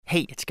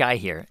Hey, it's Guy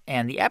here,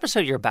 and the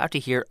episode you're about to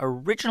hear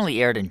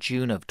originally aired in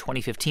June of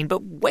 2015,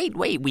 but wait,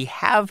 we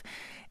have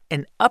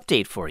an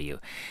update for you.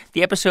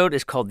 The episode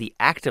is called The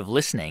Act of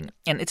Listening,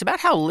 and it's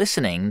about how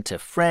listening to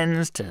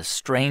friends, to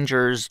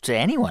strangers, to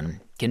anyone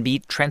can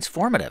be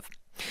transformative.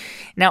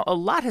 Now, a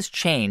lot has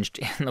changed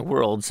in the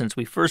world since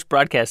we first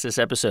broadcast this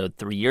episode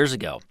 3 years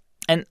ago,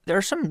 and there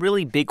are some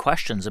really big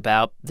questions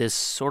about this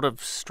sort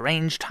of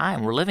strange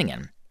time we're living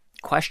in.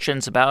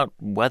 Questions about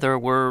whether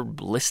we're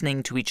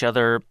listening to each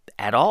other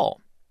at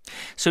all.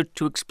 So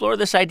to explore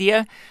this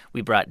idea,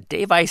 we brought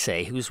Dave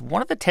Isay, who's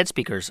one of the TED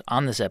speakers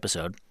on this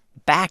episode,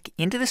 back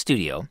into the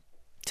studio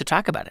to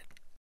talk about it.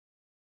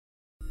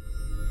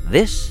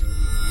 This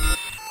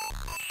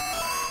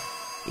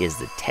is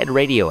the TED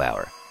Radio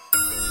Hour.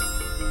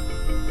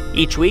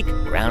 Each week,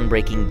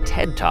 groundbreaking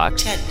TED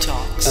Talks.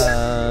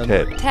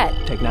 TED.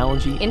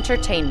 Technology.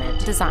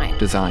 Entertainment. Design.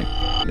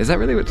 Is that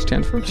really what it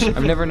stands for?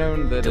 I've never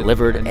known that.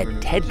 Delivered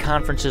at TED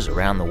conferences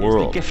around the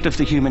world. The gift of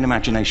the human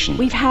imagination.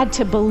 We've had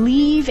to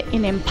believe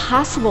in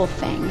impossible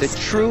things. The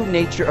true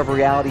nature of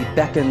reality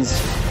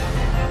beckons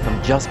from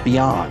just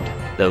beyond.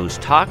 Those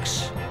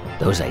talks,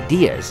 those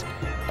ideas,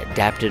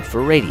 adapted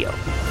for radio.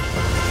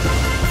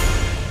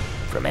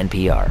 From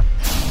NPR.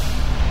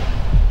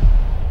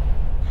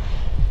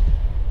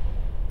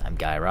 I'm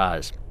Guy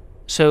Raz.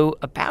 So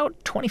about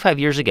 25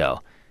 years ago,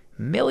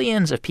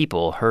 millions of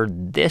people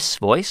heard this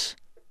voice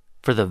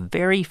for the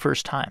very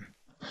first time.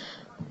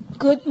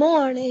 Good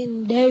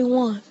morning, day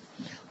one.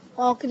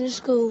 Walking to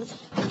school.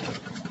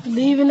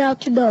 Leaving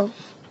out your door.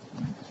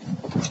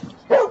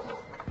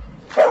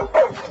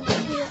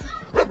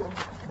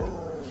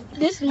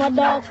 This is my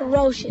dog,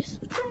 Ferocious.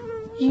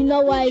 You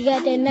know why he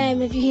got that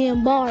name if you hear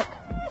him bark.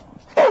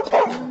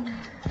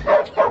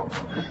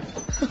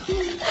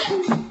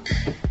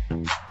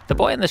 The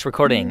boy in this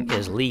recording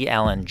is Lee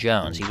Allen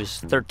Jones. He was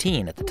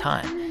 13 at the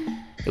time.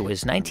 It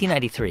was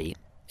 1993,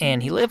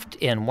 and he lived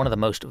in one of the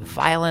most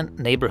violent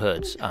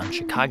neighborhoods on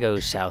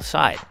Chicago's South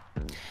Side.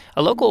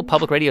 A local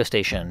public radio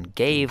station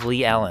gave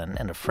Lee Allen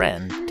and a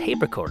friend tape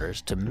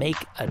recorders to make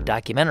a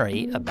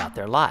documentary about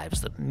their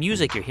lives. The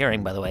music you're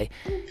hearing, by the way,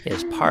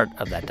 is part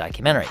of that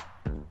documentary.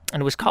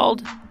 And it was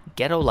called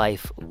Ghetto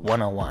Life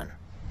 101.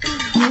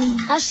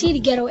 I see the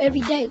ghetto every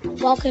day,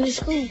 walking to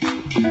school.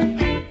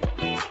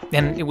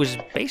 And it was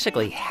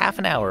basically half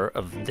an hour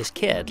of this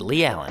kid,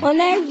 Lee Allen. My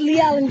name's Lee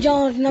Allen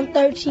Jones, and I'm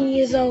 13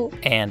 years old.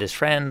 And his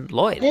friend,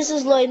 Lloyd. This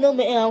is Lloyd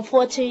Newman, and I'm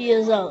 14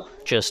 years old.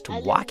 Just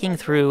walking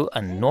through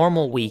a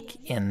normal week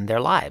in their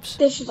lives.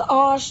 This is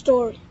our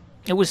story.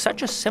 It was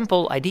such a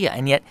simple idea,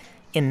 and yet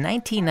in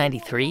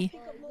 1993,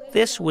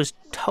 this was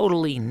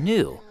totally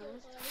new.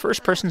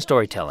 First-person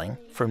storytelling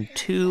from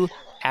two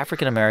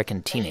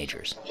African-American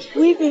teenagers.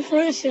 We've been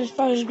friends since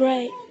first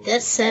grade.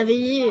 That's 7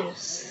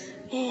 years.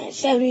 And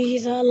 7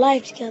 years of our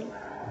life together.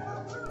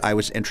 I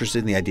was interested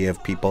in the idea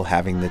of people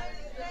having the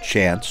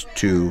chance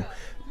to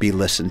be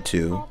listened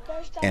to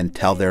and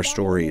tell their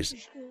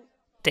stories.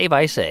 Dave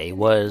Isay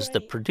was the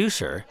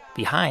producer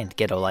behind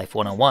Ghetto Life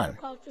 101,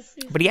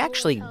 but he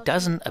actually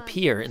doesn't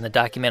appear in the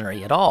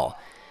documentary at all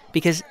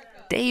because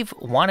Dave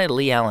wanted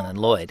Lee Allen and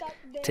Lloyd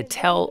to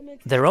tell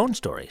their own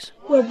stories.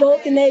 We're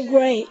both in 8th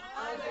grade.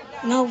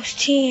 When I was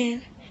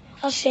 10,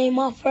 I seen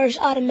my first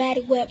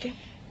automatic weapon,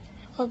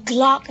 a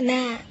Glock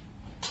 9,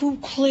 2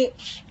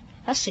 clips.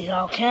 I seen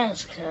all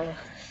kinds of colors.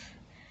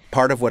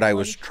 Part of what I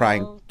was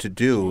trying to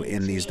do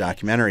in these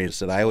documentaries is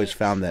that I always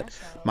found that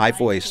my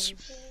voice,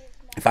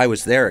 if I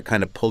was there, it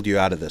kind of pulled you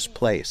out of this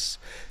place.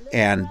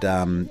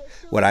 And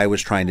what I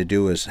was trying to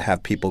do is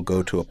have people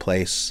go to a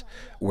place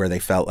where they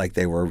felt like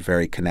they were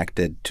very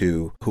connected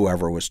to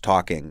whoever was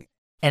talking.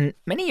 And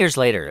many years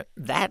later,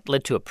 that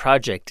led to a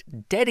project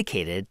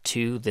dedicated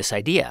to this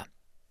idea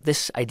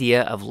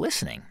of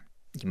listening.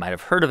 You might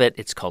have heard of it.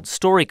 It's called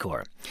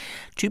StoryCorps.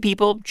 Two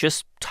people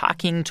just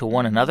talking to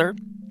one another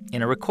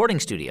in a recording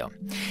studio.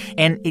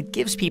 And it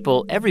gives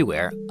people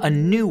everywhere a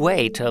new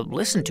way to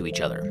listen to each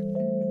other.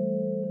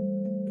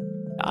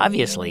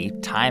 Obviously,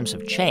 times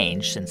have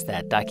changed since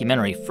that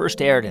documentary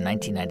first aired in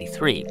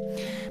 1993.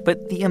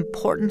 But the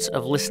importance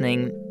of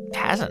listening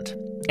hasn't.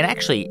 And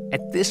actually,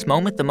 at this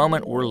moment, the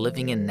moment we're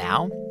living in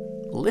now,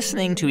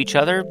 listening to each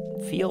other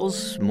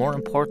feels more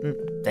important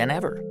than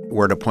ever.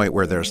 We're at a point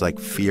where there's like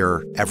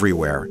fear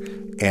everywhere.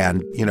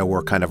 And,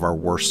 we're kind of our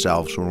worst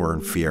selves when we're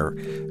in fear.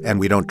 And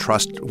we don't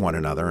trust one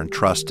another. And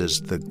trust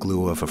is the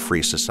glue of a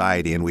free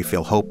society. And we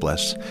feel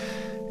hopeless.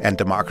 And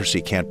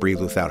democracy can't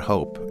breathe without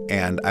hope.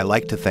 And I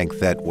like to think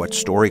that what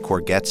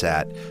StoryCorps gets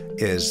at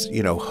is,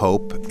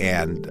 hope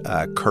and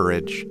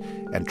courage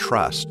and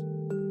trust.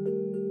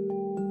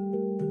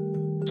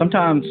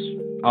 Sometimes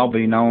I'll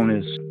be known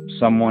as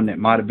someone that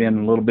might have been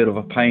a little bit of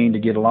a pain to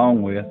get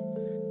along with,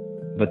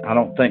 but I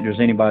don't think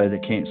there's anybody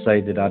that can't say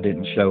that I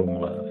didn't show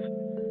them love.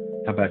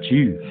 How about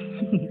you?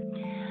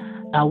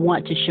 I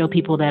want to show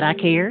people that I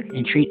care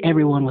and treat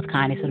everyone with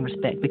kindness and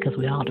respect because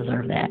we all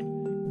deserve that.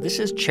 This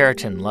is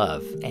Cheriton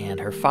Love and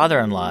her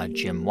father-in-law,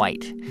 Jim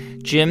White.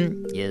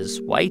 Jim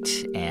is white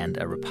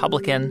and a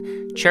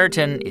Republican.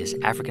 Cheriton is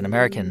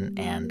African-American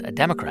and a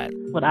Democrat.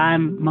 What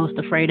I'm most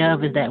afraid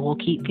of is that we'll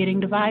keep getting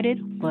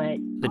divided, but...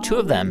 The two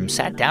of them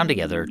sat down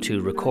together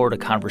to record a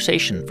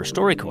conversation for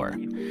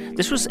StoryCorps.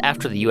 This was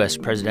after the U.S.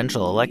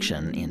 presidential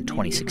election in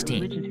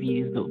 2016. Religious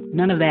views, but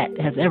none of that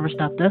has ever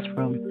stopped us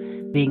from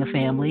being a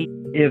family.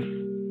 If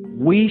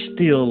we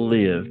still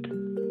lived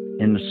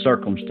in the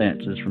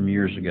circumstances from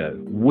years ago,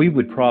 we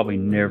would probably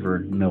never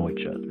know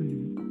each other.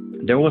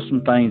 There were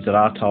some things that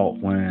I taught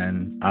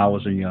when I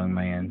was a young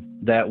man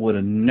that would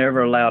have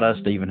never allowed us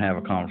to even have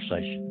a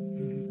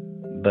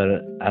conversation.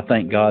 But I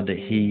thank God that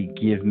He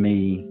gave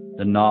me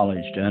the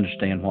knowledge to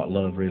understand what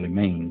love really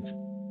means.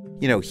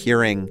 You know,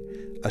 hearing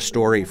a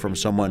story from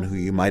someone who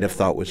you might have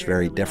thought was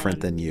very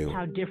different than you.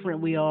 How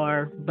different we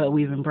are, but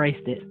we've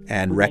embraced it.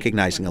 And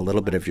recognizing a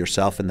little bit of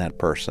yourself in that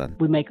person.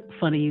 We make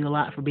fun of you a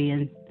lot for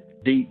being...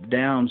 deep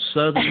down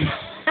Southern.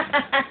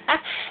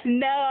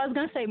 No, I was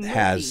going to say mushy.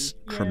 Has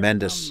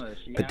tremendous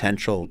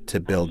potential to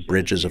build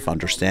bridges of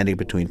understanding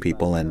between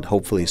people and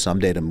hopefully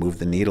someday to move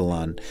the needle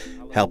on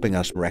helping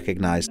us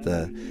recognize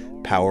the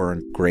power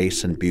and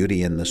grace and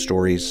beauty in the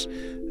stories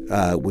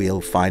we'll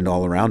find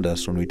all around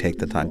us when we take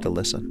the time to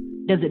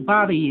listen. Does it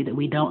bother you that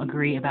we don't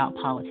agree about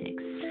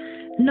politics?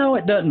 No,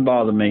 it doesn't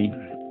bother me.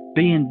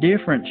 Being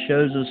different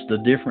shows us the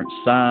different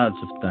sides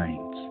of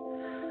things.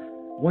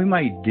 We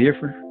may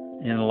differ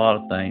in a lot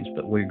of things,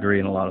 but we agree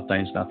in a lot of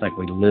things, and I think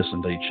we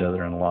listen to each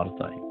other in a lot of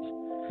things.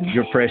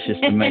 You're precious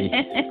to me.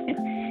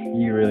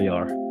 You really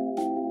are.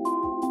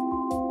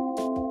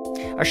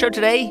 Our show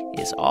today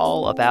is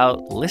all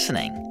about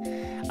listening.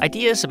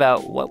 Ideas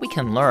about what we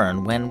can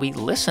learn when we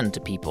listen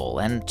to people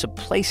and to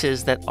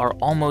places that are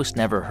almost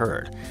never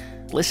heard.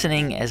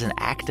 Listening as an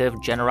act of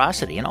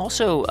generosity and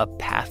also a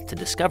path to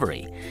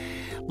discovery.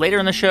 Later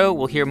in the show,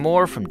 we'll hear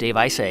more from Dave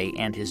Isay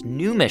and his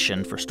new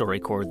mission for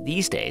StoryCorps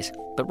these days.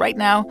 But right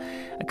now,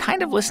 a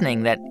kind of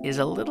listening that is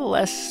a little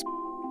less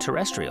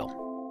terrestrial.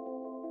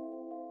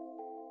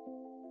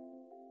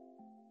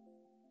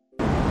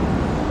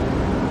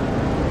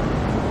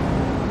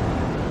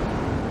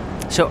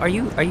 So are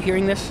you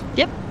hearing this?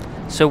 Yep.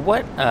 So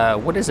what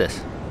is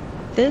this?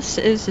 This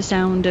is the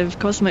sound of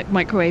cosmic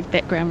microwave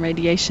background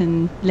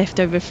radiation left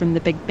over from the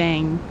Big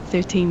Bang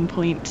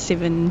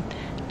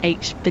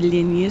 13.78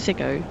 billion years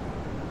ago.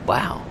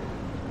 Wow.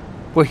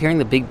 We're hearing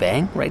the Big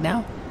Bang right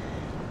now?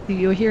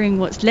 You're hearing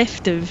what's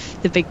left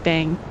of the Big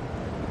Bang.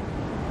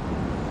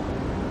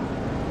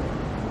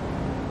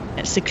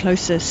 It's the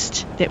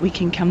closest that we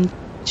can come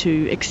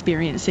to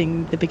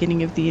experiencing the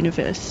beginning of the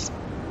universe.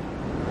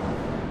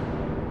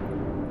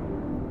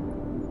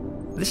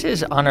 This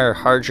is Honor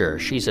Harger.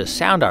 She's a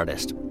sound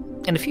artist.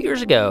 And a few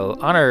years ago,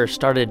 Honor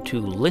started to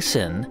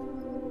listen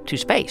to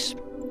space.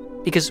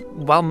 Because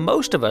while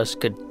most of us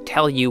could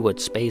tell you what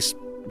space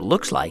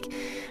looks like,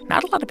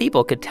 not a lot of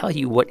people could tell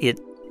you what it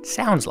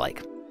sounds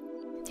like.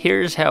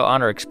 Here's how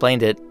Honor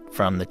explained it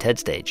from the TED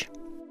stage.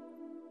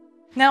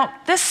 Now,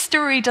 this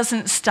story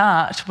doesn't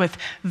start with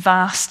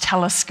vast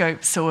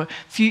telescopes or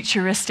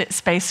futuristic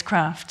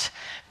spacecraft,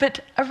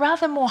 but a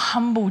rather more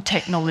humble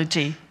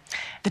technology,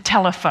 the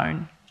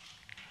telephone.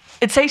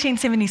 It's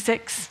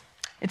 1876,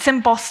 it's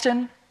in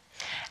Boston,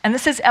 and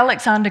this is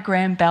Alexander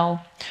Graham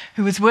Bell,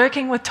 who was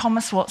working with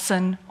Thomas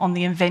Watson on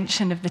the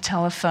invention of the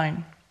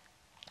telephone.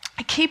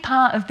 A key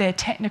part of their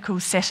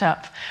technical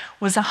setup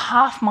was a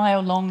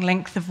half-mile-long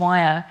length of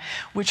wire,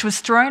 which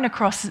was thrown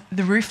across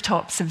the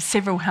rooftops of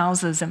several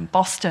houses in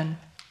Boston.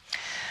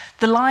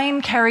 The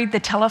line carried the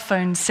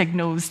telephone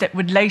signals that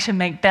would later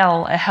make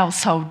Bell a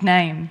household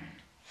name.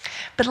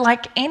 But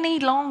like any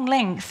long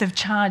length of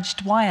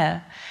charged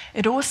wire,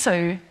 it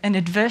also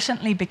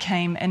inadvertently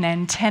became an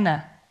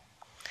antenna.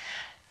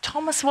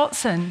 Thomas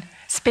Watson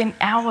spent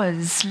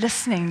hours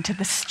listening to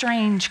the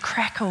strange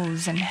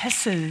crackles and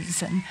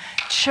hisses and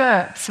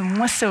chirps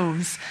and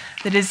whistles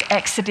that his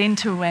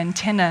accidental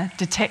antenna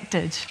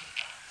detected.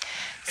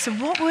 So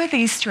what were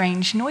these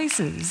strange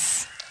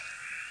noises?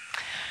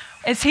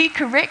 As he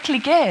correctly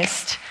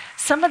guessed,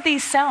 some of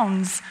these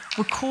sounds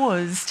were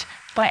caused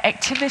by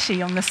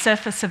activity on the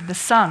surface of the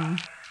sun.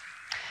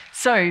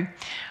 So,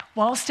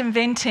 whilst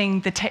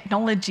inventing the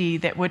technology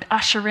that would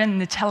usher in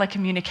the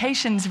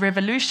telecommunications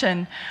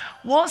revolution,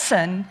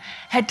 Watson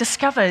had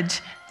discovered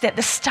that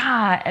the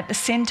star at the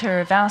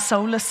center of our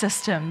solar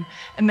system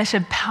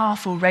emitted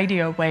powerful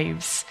radio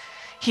waves.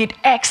 He had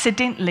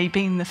accidentally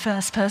been the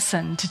first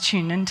person to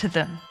tune into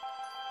them.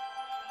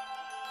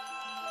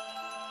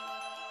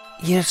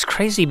 Yeah, it's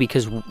crazy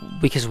because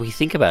we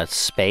think about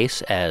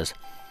space as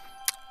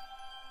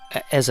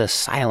a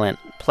silent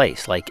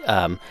place. Like,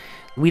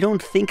 we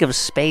don't think of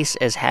space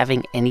as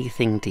having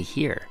anything to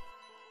hear.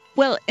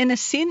 Well, in a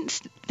sense,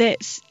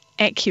 that's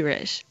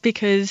accurate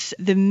because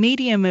the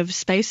medium of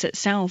space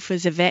itself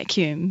is a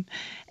vacuum.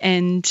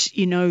 And,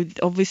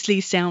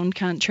 obviously sound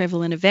can't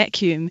travel in a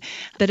vacuum,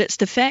 but it's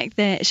the fact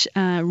that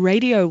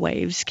radio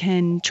waves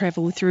can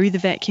travel through the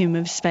vacuum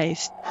of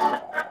space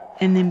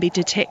and then be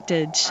detected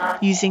detected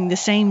using the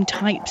same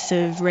types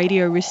of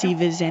radio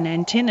receivers and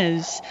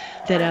antennas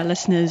that our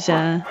listeners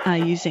are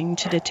using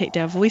to detect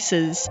our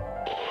voices.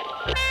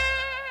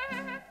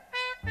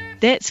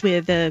 That's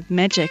where the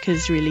magic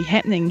is really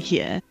happening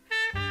here.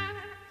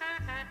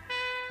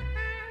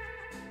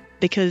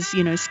 Because,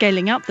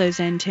 scaling up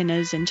those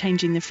antennas and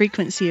changing the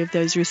frequency of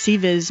those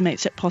receivers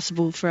makes it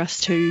possible for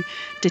us to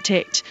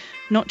detect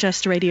not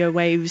just radio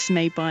waves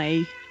made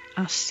by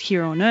us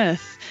here on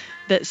Earth,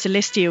 but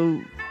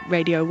celestial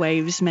radio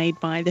waves made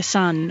by the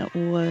sun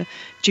or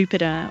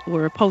Jupiter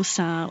or a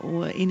pulsar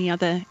or any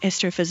other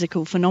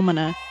astrophysical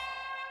phenomena.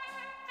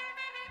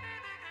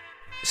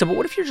 So, but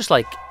what if you're just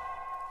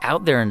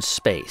out there in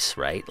space,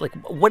 right?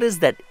 What does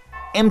that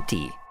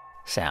empty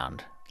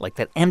sound,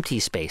 that empty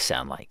space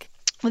sound like?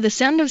 Well, the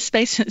sound of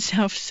space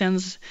itself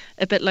sounds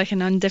a bit like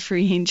an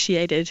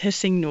undifferentiated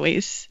hissing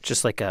noise.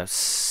 Just like a...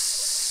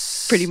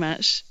 Pretty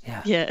much.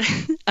 Yeah.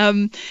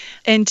 And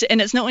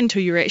it's not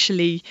until you're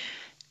actually,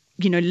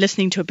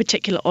 listening to a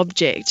particular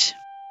object.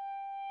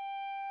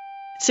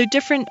 So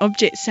different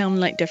objects sound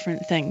like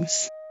different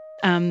things.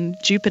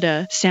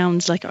 Jupiter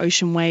sounds like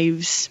ocean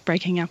waves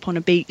breaking up on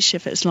a beach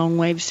if it's long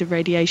waves of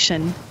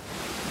radiation.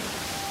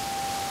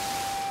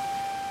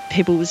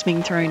 Pebbles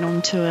being thrown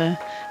onto a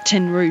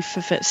tin roof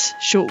if it's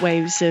short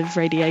waves of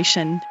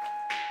radiation.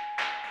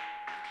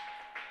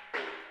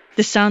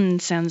 The sun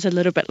sounds a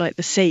little bit like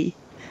the sea,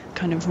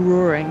 kind of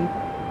roaring.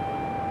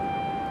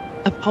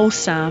 A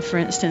pulsar, for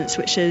instance,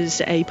 which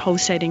is a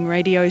pulsating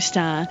radio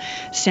star,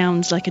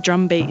 sounds like a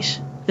drum beat.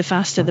 The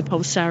faster the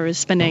pulsar is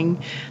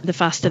spinning, the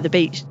faster the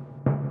beat.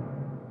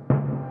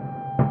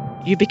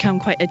 You become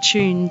quite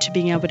attuned to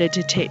being able to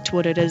detect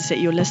what it is that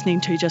you're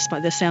listening to just by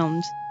the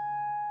sounds.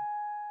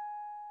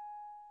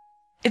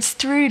 It's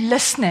through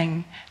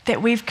listening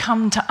that we've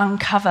come to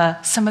uncover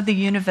some of the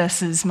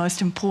universe's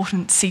most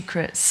important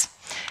secrets,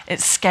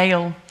 its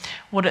scale,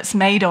 what it's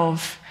made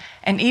of,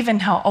 and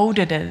even how old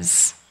it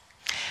is.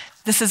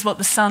 This is what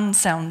the sun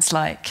sounds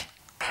like.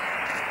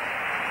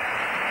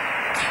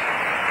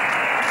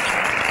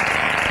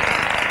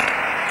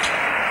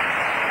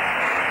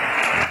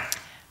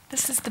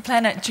 This is the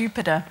planet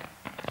Jupiter.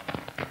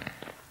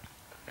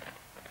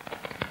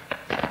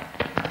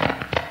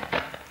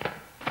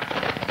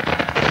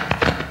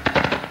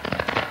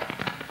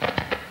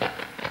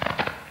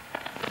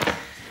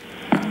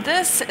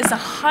 This is a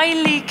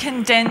highly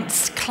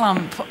condensed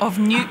clump of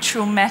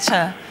neutral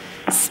matter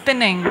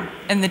spinning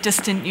in the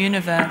distant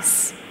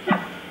universe.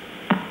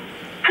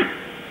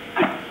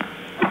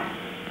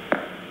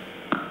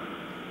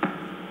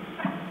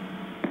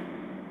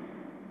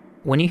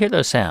 When you hear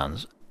those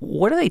sounds,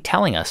 what are they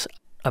telling us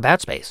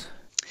about space?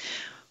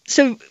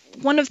 So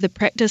one of the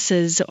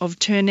practices of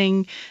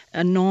turning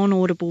a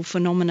non-audible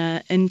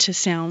phenomena into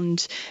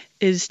sound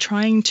is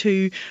trying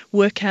to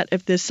work out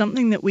if there's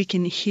something that we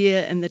can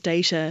hear in the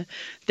data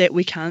that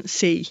we can't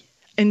see.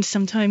 And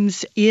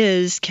sometimes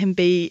ears can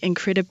be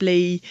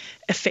incredibly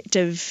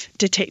effective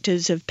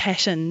detectors of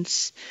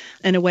patterns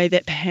in a way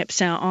that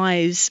perhaps our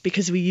eyes,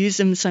 because we use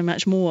them so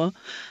much more,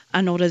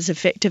 are not as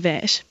effective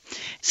at.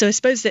 So I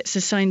suppose that's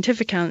the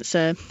scientific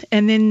answer.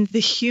 And then the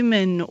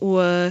human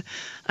or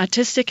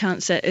artistic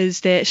answer is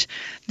that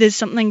there's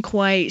something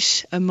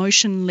quite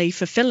emotionally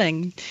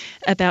fulfilling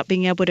about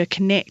being able to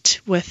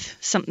connect with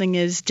something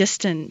as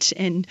distant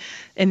and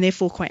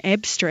therefore quite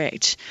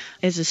abstract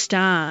as a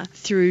star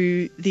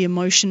through the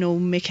emotional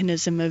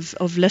mechanism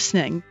of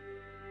listening.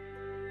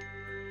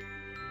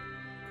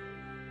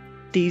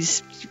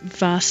 These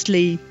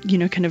vastly,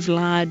 kind of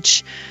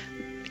large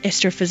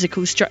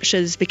astrophysical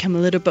structures become a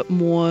little bit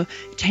more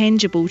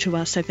tangible to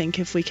us, I think,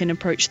 if we can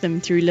approach them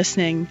through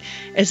listening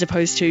as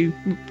opposed to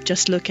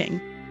just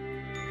looking.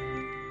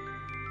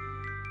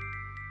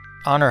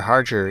 Honor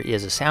Harger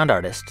is a sound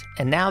artist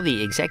and now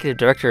the executive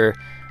director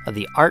of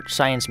the Art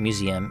Science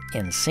Museum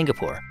in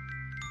Singapore.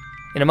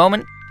 In a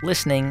moment,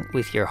 listening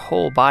with your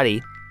whole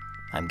body.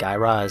 I'm Guy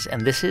Raz,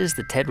 and this is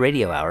the TED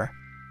Radio Hour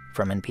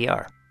from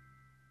NPR.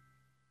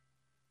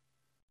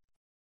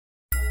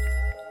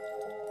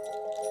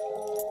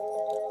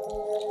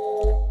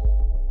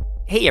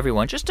 Hey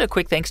everyone, just a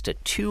quick thanks to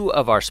two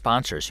of our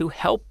sponsors who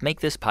help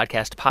make this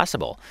podcast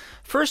possible.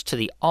 First, to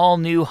the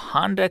all-new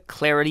Honda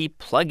Clarity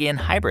plug-in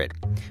hybrid.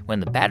 When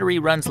the battery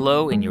runs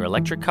low in your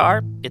electric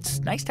car, it's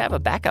nice to have a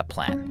backup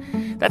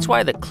plan. That's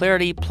why the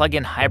Clarity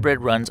plug-in hybrid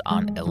runs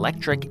on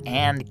electric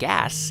and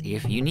gas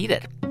if you need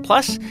it.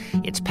 Plus,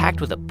 it's packed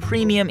with a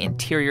premium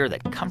interior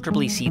that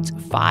comfortably seats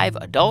 5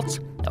 adults,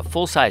 a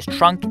full-size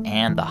trunk,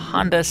 and the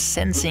Honda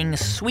Sensing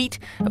suite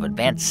of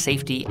advanced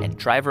safety and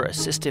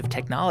driver-assistive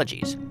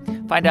technologies.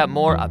 Find out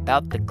more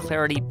about the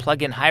Clarity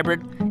plug-in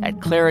hybrid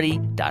at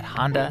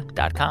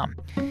clarity.honda.com.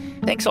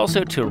 Thanks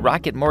also to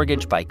Rocket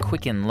Mortgage by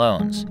Quicken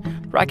Loans.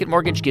 Rocket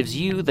Mortgage gives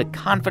you the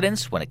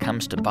confidence when it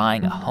comes to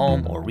buying a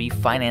home or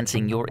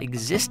refinancing your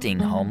existing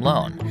home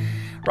loan.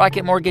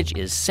 Rocket Mortgage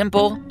is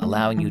simple,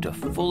 allowing you to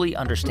fully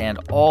understand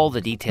all the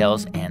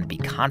details and be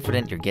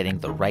confident you're getting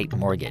the right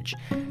mortgage.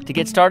 To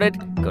get started,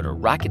 go to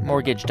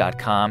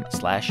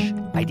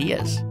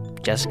rocketmortgage.com/ideas.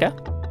 Jessica?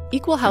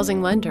 Equal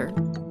housing lender.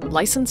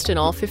 Licensed in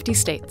all 50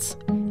 states.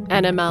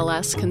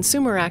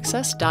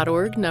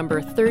 NMLSconsumeraccess.org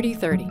number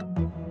 3030.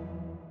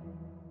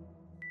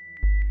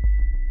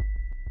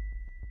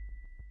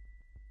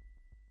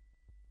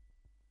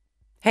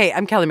 Hey,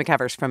 I'm Kelly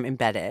McEvers from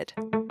Embedded.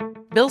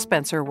 Bill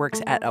Spencer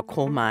works at a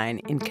coal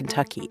mine in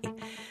Kentucky.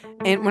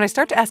 And when I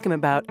start to ask him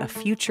about a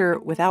future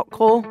without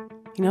coal,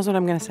 he knows what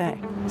I'm going to say.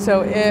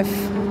 So if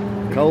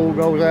coal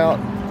goes out,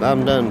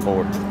 I'm done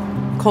for.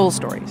 Coal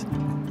Stories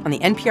on the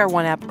NPR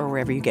One app or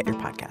wherever you get your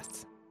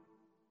podcasts.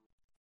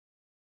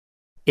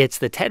 It's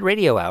the TED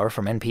Radio Hour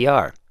from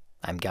NPR.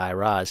 I'm Guy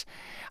Raz.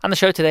 On the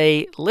show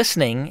today,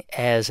 listening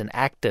as an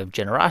act of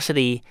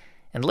generosity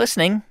and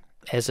listening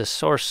as a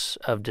source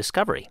of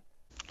discovery.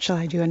 Shall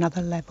I do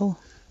another level?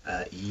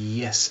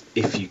 Yes,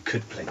 if you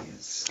could,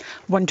 please.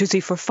 1, 2, 3,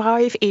 4,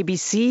 5,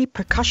 ABC,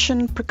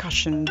 percussion,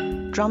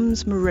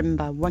 drums,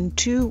 marimba, 1,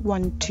 2,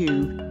 1,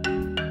 2.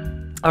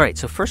 All right,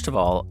 so first of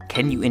all,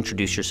 can you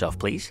introduce yourself,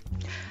 please?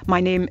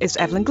 My name is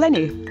Evelyn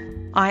Glennie.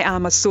 I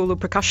am a solo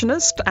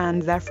percussionist,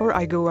 and therefore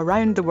I go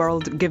around the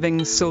world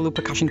giving solo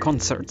percussion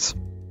concerts.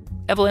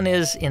 Evelyn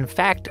is, in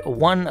fact,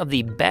 one of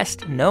the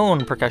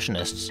best-known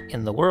percussionists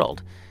in the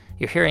world.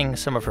 You're hearing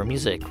some of her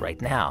music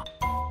right now.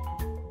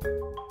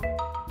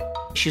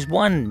 She's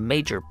won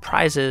major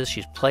prizes,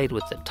 she's played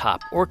with the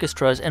top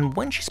orchestras, and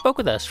when she spoke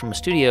with us from a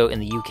studio in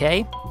the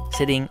UK,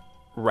 sitting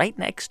right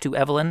next to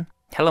Evelyn,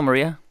 hello,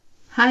 Maria.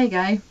 Hi,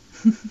 Guy.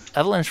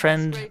 Evelyn's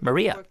friend,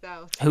 Maria,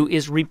 who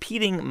is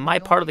repeating my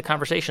part of the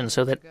conversation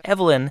so that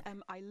Evelyn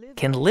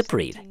can lip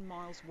read,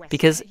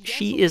 because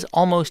she is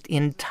almost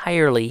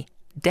entirely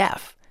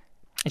deaf.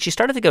 And she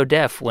started to go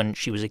deaf when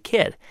she was a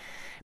kid,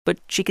 but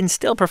she can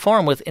still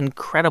perform with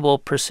incredible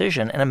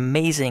precision and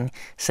amazing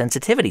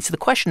sensitivity. So the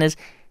question is,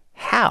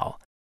 how?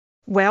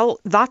 Well,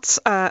 that's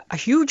a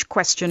huge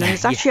question, and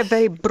it's actually a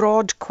very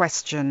broad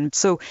question.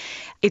 So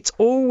it's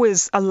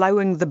always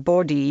allowing the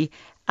body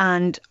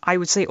and I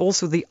would say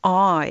also the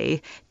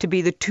eye to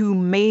be the two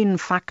main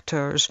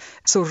factors.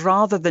 So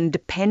rather than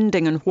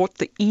depending on what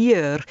the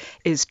ear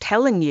is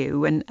telling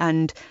you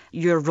and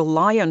you're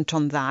reliant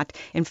on that,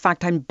 in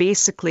fact, I'm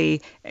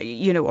basically,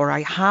 or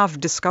I have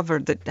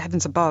discovered that,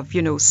 heavens above,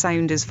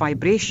 sound is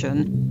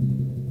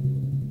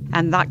vibration,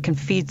 and that can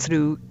feed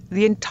through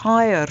the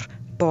entire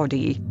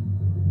body.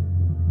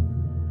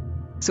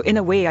 So in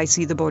a way, I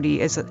see the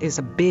body as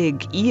a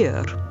big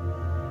ear.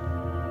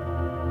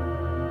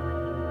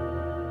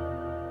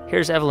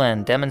 Here's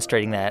Evelyn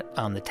demonstrating that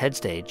on the TED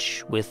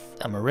stage with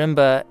a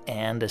marimba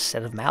and a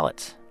set of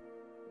mallets.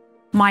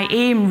 My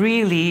aim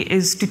really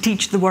is to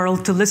teach the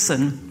world to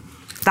listen.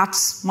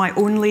 That's my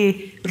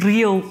only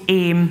real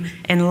aim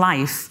in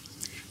life.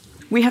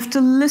 We have to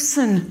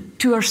listen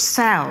to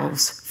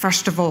ourselves,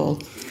 first of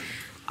all.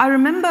 I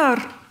remember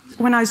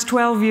when I was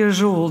 12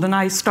 years old and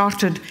I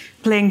started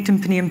playing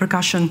timpani and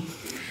percussion,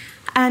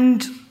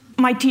 and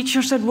my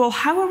teacher said, well,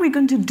 how are we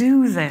going to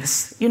do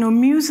this?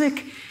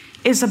 Music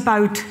is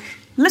about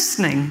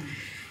listening.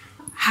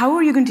 How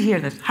are you going to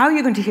hear this? How are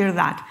you going to hear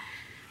that?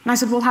 And I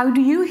said, well, how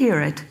do you hear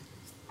it?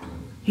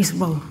 He said,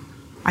 well,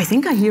 I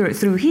think I hear it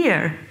through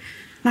here. And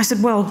I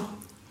said, well,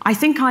 I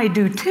think I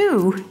do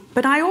too,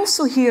 but I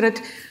also hear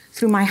it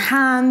through my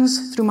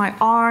hands, through my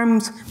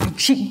arms, my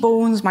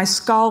cheekbones, my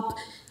scalp,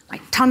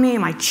 my tummy,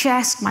 my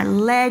chest, my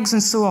legs,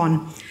 and so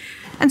on.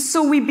 And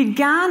so we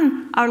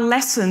began our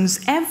lessons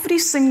every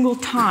single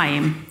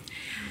time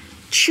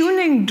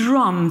tuning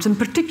drums, in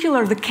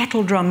particular the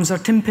kettle drums or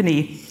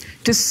timpani,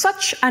 to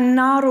such a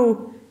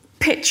narrow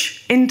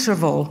pitch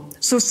interval.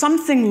 So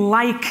something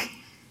like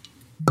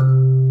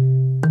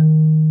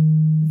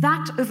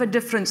that of a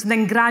difference, and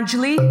then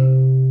gradually,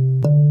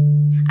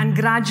 and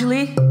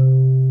gradually.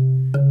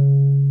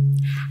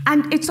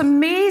 And it's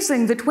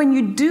amazing that when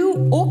you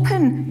do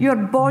open your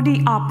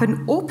body up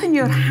and open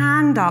your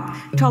hand up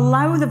to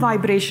allow the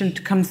vibration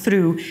to come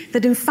through,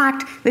 that in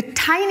fact the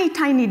tiny,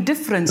 tiny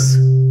difference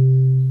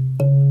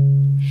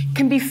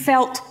can be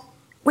felt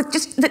with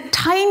just the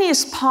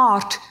tiniest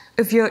part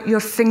of your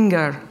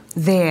finger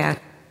there.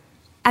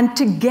 And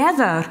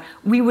together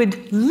we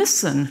would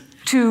listen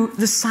to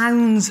the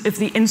sounds of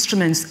the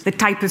instruments, the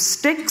type of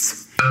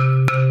sticks,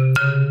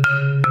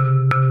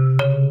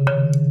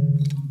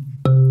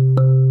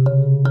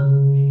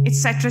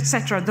 etc.,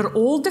 etc. They're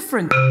all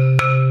different.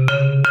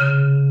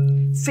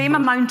 Same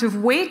amount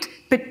of weight,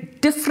 but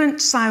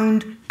different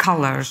sound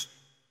colors.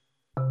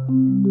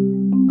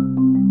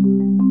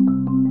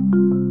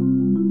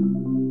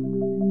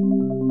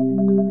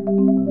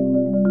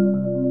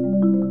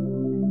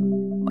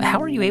 How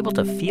are you able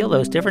to feel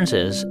those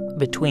differences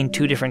between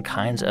two different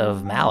kinds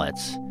of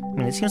mallets? I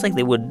mean, it seems like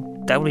that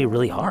would be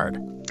really hard.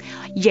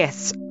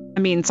 Yes. I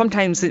mean,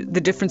 sometimes the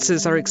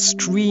differences are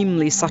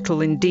extremely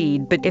subtle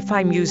indeed, but if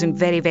I'm using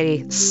very,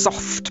 very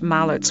soft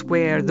mallets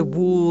where the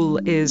wool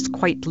is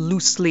quite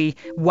loosely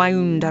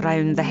wound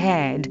around the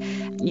head,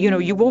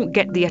 you won't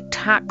get the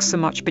attack so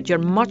much, but you're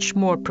much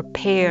more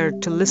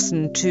prepared to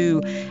listen to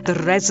the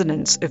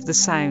resonance of the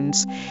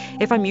sounds.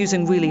 If I'm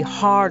using really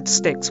hard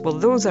sticks, well,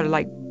 those are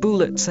like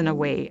bullets in a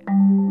way.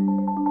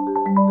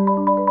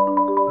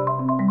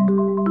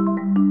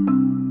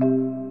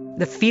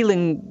 the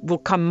feeling will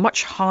come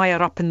much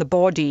higher up in the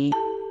body,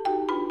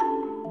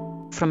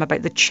 from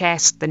about the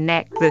chest, the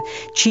neck, the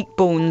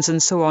cheekbones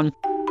and so on.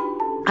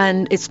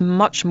 And it's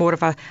much more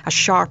of a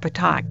sharp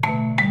attack.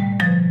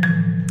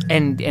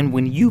 And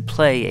when you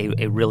play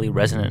a really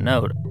resonant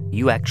note,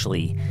 you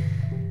actually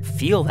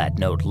feel that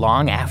note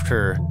long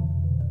after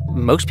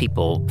most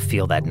people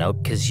feel that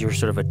note, because you're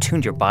sort of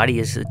attuned, your body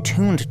is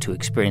attuned to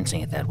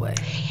experiencing it that way.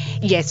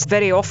 Yes,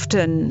 very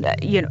often,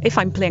 if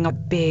I'm playing a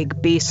big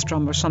bass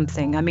drum or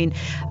something, I mean,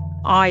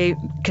 I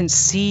can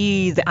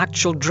see the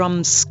actual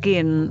drum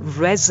skin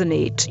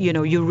resonate,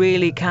 you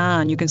really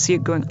can. You can see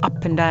it going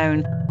up and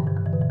down.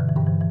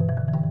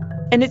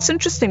 And it's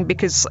interesting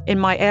because in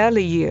my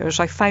early years,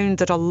 I found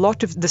that a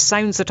lot of the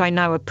sounds that I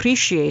now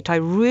appreciate, I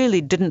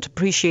really didn't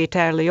appreciate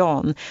early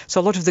on.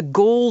 So a lot of the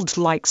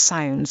gold-like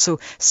sounds,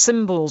 so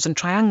cymbals and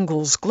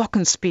triangles,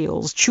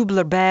 glockenspiels,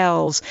 tubular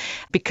bells,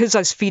 because I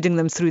was feeding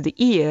them through the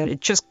ear,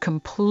 it just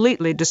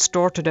completely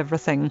distorted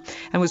everything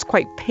and was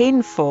quite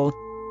painful.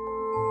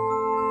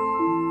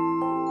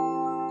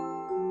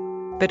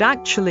 But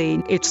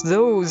actually, it's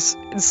those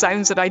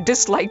sounds that I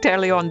disliked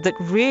early on that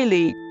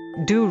really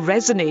do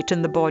resonate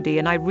in the body,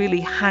 and I really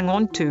hang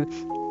on to,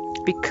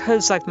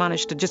 because I've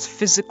managed to just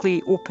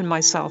physically open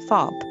myself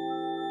up.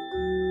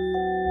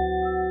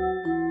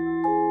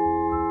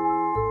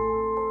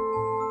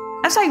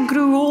 As I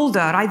grew older,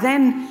 I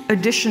then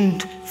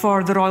auditioned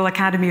for the Royal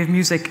Academy of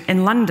Music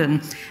in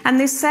London, and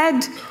they said,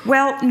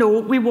 well, no,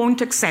 we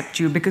won't accept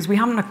you because we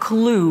haven't a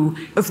clue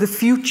of the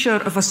future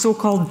of a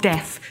so-called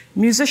deaf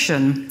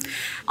musician.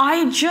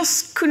 I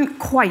just couldn't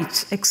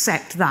quite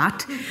accept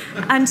that,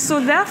 and so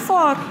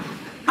therefore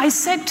I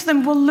said to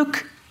them, well,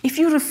 look, if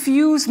you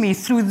refuse me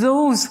through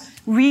those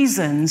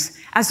reasons,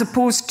 as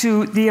opposed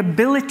to the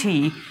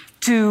ability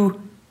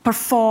to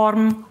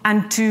perform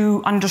and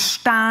to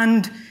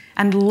understand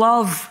and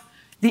love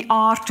the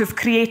art of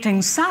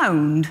creating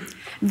sound,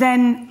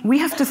 then we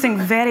have to think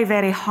very,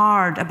 very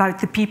hard about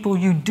the people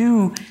you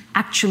do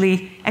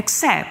actually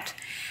accept.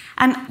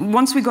 And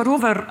once we got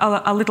over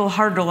a little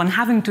hurdle and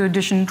having to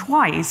audition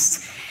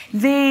twice,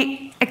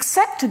 they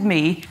accepted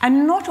me.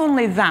 And not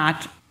only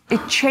that,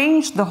 it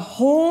changed the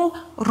whole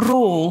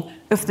role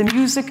of the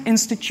music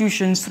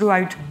institutions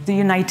throughout the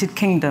United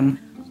Kingdom.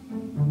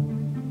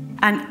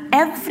 And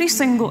every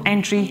single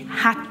entry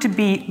had to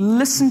be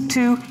listened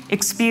to,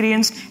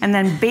 experienced, and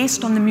then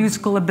based on the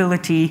musical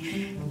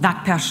ability,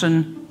 that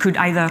person could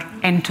either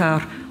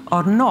enter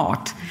or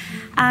not.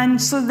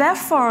 And so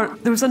therefore,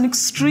 there was an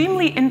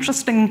extremely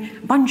interesting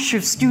bunch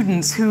of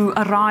students who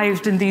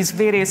arrived in these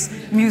various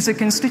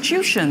music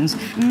institutions,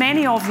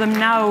 many of them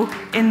now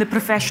in the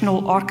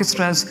professional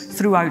orchestras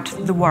throughout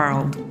the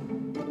world.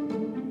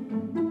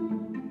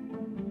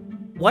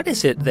 What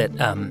is it that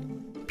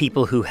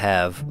people who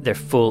have their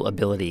full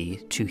ability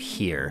to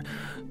hear,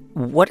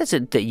 what is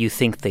it that you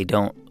think they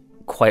don't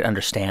quite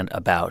understand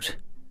about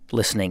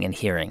listening and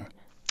hearing?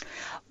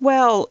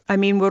 Well, I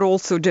mean, we're all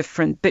so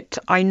different, but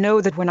I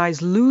know that when I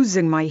was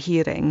losing my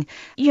hearing,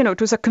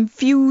 it was a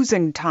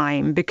confusing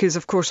time because,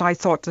 of course, I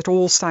thought that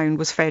all sound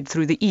was fed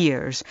through the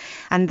ears,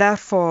 and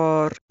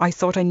therefore I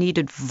thought I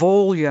needed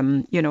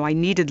volume, I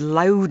needed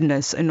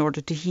loudness in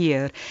order to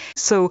hear.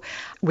 So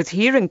with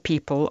hearing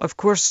people, of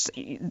course,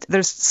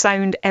 there's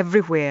sound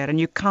everywhere and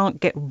you can't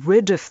get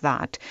rid of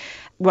that.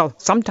 Well,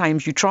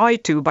 sometimes you try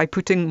to by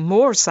putting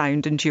more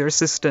sound into your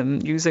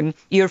system, using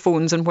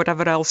earphones and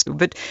whatever else,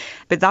 but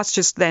that's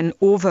just then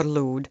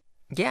overload.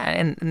 Yeah,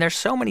 and there's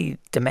so many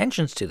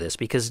dimensions to this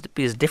because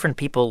different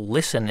people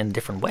listen in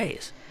different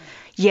ways.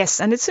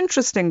 Yes, and it's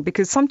interesting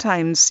because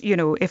sometimes,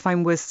 if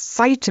I'm with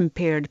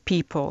sight-impaired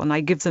people and I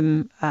give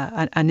them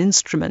an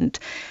instrument,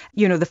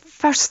 the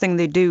first thing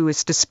they do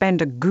is to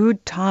spend a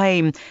good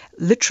time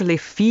literally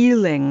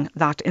feeling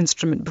that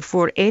instrument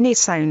before any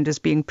sound is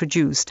being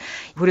produced.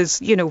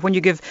 Whereas, when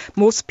you give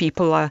most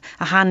people a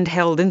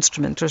handheld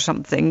instrument or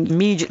something,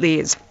 immediately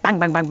it's bang,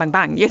 bang, bang, bang,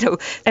 bang,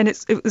 And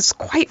it was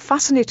quite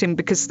fascinating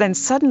because then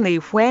suddenly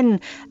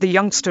when the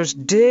youngsters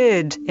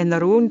did in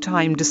their own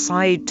time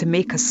decide to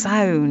make a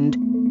sound,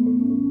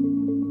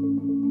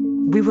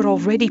 we were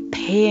already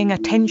paying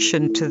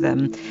attention to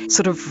them,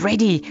 sort of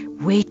ready,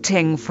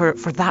 waiting for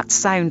that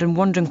sound and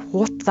wondering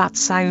what that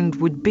sound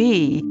would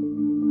be.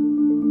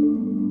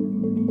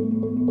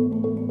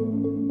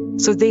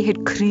 So they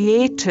had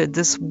created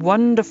this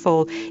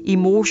wonderful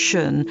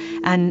emotion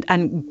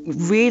and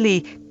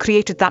really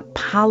created that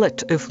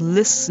palette of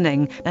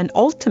listening. And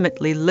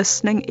ultimately,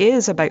 listening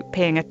is about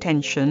paying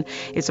attention,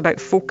 it's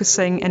about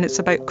focusing, and it's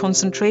about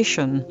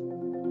concentration.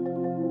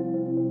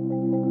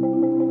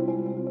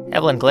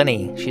 Evelyn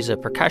Glennie, she's a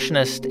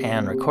percussionist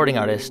and recording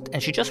artist,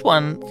 and she just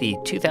won the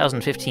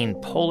 2015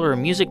 Polar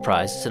Music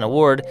Prize. It's an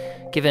award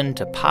given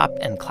to pop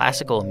and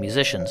classical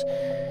musicians.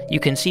 You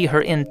can see her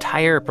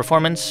entire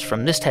performance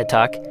from this TED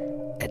Talk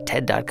at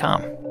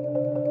TED.com.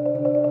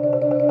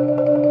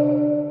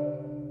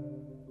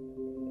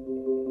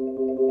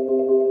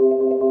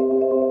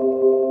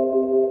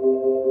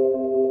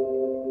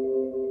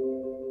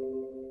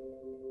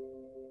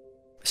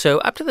 So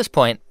up to this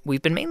point,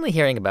 we've been mainly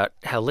hearing about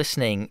how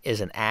listening is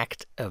an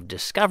act of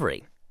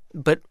discovery.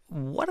 But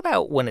what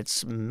about when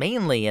it's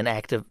mainly an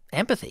act of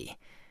empathy?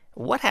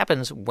 What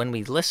happens when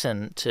we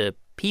listen to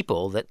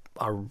people that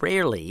are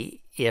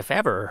rarely, if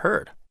ever,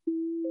 heard?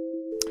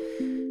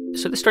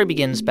 So this story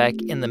begins back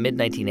in the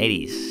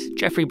mid-1980s.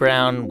 Jeffrey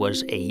Brown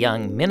was a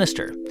young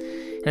minister,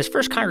 and his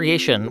first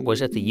congregation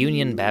was at the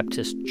Union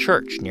Baptist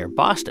Church near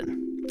Boston.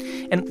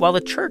 And while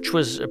the church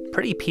was a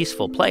pretty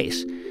peaceful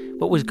place,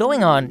 what was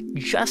going on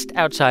just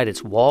outside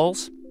its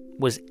walls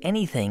was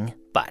anything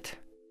but.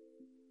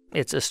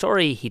 It's a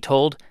story he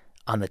told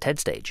on the TED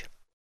stage.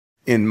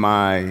 In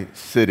my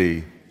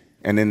city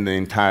and in the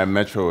entire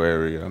metro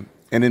area,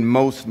 and in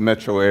most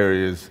metro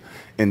areas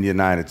in the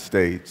United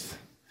States,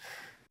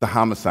 the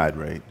homicide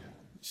rate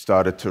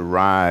started to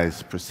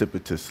rise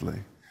precipitously.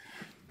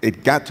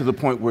 It got to the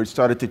point where it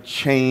started to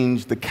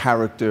change the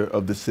character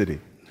of the city.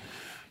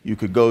 You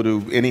could go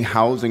to any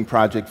housing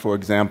project, for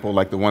example,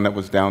 like the one that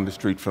was down the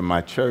street from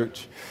my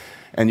church,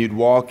 and you'd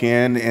walk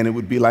in and it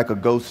would be like a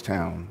ghost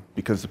town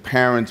because the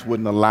parents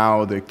wouldn't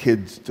allow their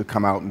kids to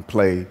come out and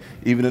play,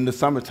 even in the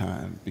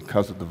summertime,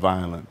 because of the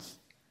violence.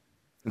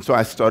 And so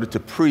I started to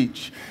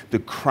preach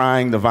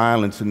decrying the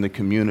violence in the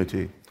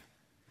community.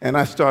 And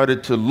I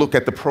started to look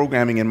at the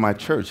programming in my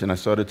church, and I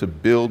started to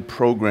build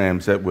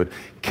programs that would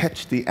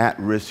catch the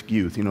at-risk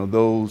youth,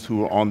 those who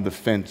were on the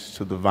fence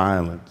to the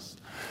violence.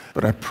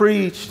 But I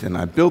preached and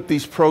I built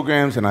these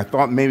programs, and I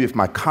thought maybe if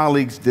my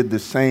colleagues did the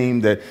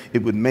same, that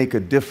it would make a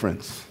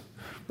difference.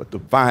 But the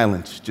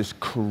violence just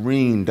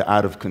careened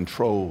out of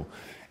control,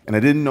 and I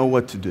didn't know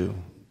what to do.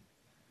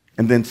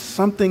 And then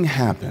something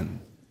happened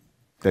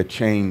that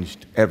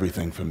changed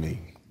everything for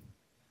me.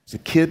 It's a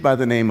kid by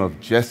the name of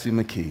Jesse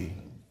McKee,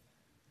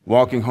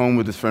 walking home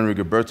with his friend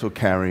Rigoberto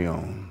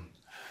Carrion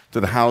to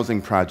the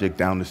housing project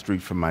down the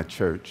street from my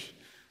church.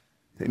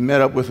 They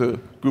met up with a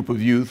group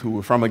of youth who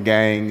were from a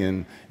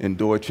gang in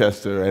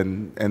Dorchester,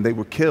 and they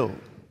were killed.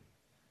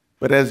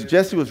 But as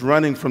Jesse was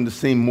running from the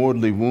scene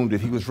mortally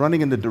wounded, he was running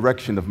in the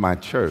direction of my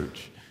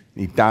church.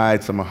 He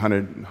died some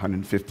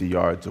 150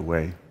 yards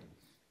away.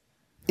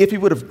 If he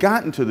would have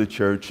gotten to the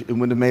church, it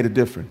wouldn't have made a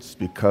difference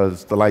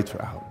because the lights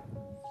were out.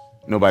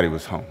 Nobody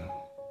was home.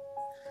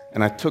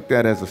 And I took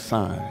that as a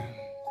sign.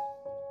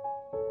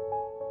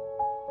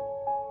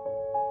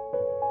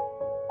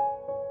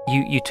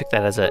 You took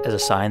that as a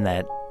sign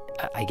that,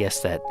 I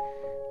guess, that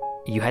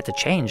you had to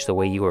change the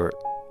way you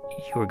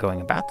were going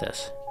about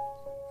this.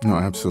 No,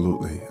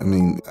 absolutely. I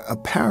mean, a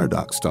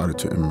paradox started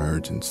to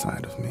emerge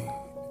inside of me.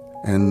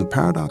 And the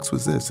paradox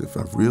was this: if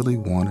I really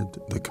wanted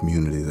the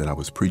community that I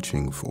was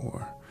preaching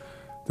for,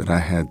 that I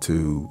had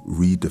to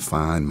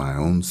redefine my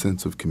own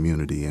sense of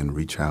community and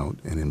reach out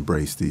and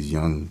embrace these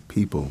young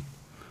people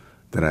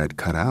that I had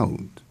cut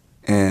out.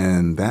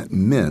 And that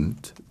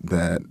meant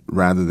that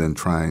rather than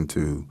trying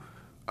to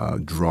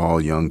draw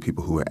young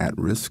people who are at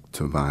risk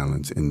to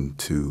violence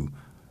into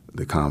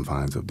the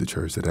confines of the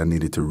church, that I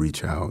needed to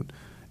reach out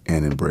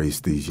and embrace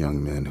these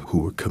young men who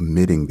were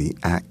committing the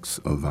acts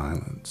of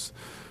violence.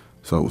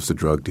 So it was the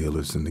drug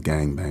dealers and the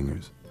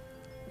gangbangers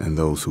and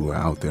those who were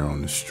out there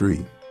on the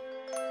street.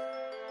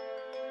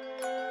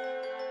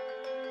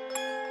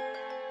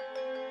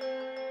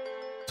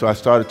 So I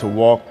started to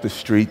walk the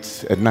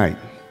streets at night,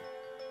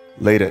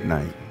 late at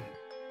night.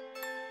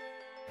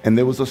 And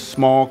there was a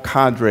small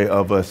cadre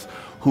of us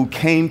who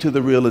came to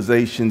the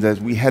realization that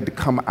we had to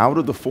come out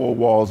of the four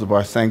walls of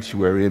our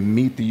sanctuary and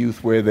meet the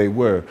youth where they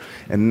were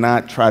and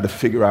not try to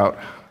figure out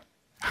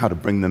how to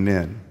bring them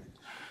in.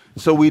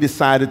 So we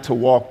decided to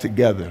walk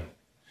together.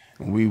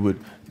 And we would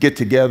get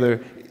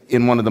together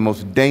in one of the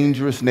most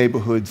dangerous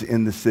neighborhoods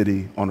in the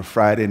city on a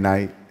Friday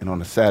night and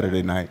on a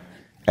Saturday night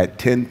at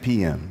 10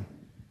 p.m.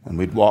 And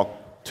we'd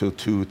walk till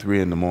 2 or 3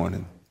 in the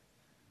morning.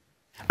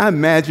 I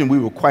imagine we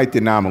were quite the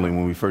anomaly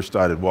when we first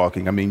started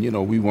walking. I mean,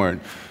 we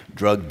weren't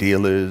drug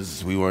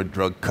dealers, we weren't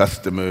drug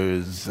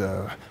customers,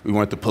 we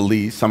weren't the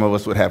police. Some of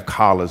us would have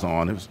collars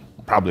on. It was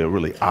probably a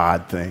really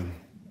odd thing.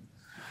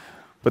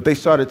 But they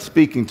started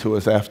speaking to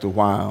us after a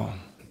while.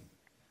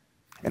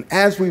 And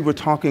as we were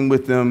talking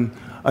with them,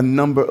 a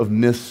number of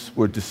myths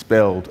were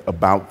dispelled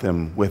about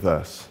them with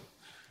us.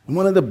 And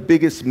one of the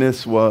biggest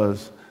myths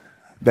was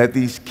that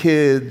these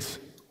kids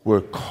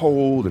were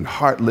cold and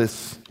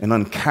heartless and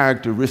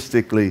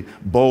uncharacteristically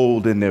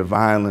bold in their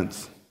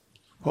violence.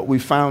 What we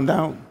found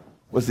out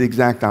was the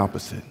exact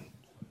opposite.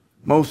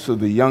 Most of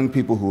the young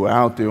people who are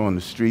out there on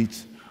the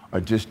streets are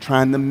just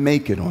trying to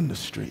make it on the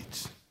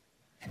streets.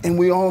 And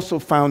we also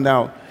found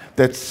out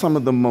that some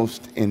of the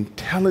most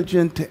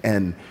intelligent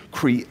and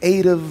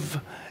creative,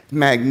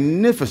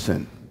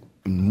 magnificent,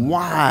 and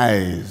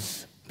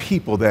wise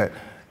people that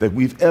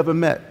we've ever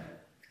met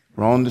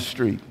were on the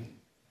street,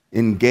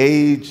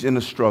 engaged in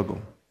a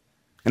struggle.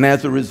 And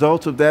as a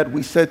result of that,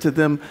 we said to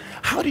them,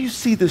 how do you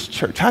see this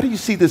church? How do you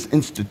see this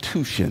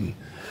institution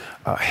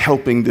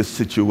helping this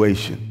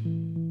situation?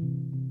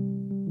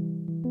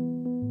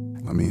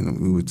 I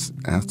mean, we would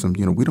ask them,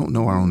 we don't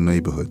know our own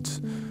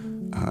neighborhoods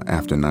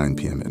after 9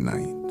 p.m. at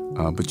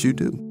night, but you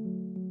do.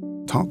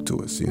 talk to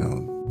us,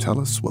 tell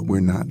us what we're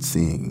not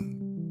seeing.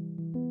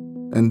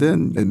 And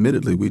then,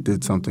 admittedly, we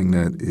did something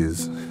that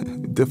is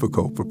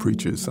difficult for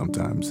preachers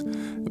sometimes,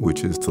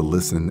 which is to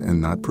listen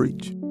and not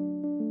preach.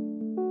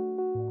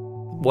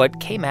 What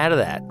came out of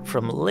that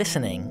from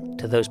listening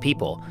to those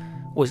people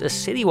was a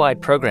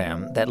citywide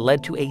program that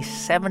led to a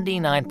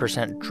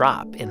 79%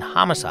 drop in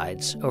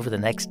homicides over the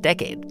next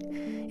decade.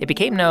 It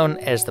became known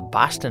as the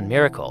Boston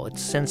Miracle.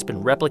 It's since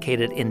been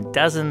replicated in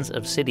dozens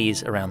of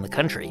cities around the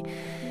country.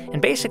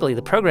 And basically,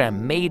 the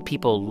program made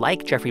people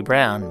like Jeffrey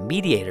Brown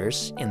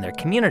mediators in their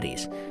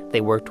communities.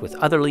 They worked with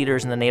other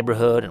leaders in the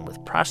neighborhood and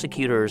with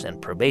prosecutors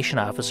and probation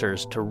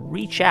officers to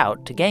reach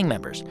out to gang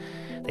members.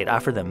 They'd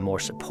offer them more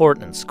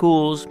support in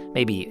schools,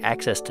 maybe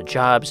access to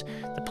jobs.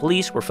 The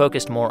police were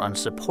focused more on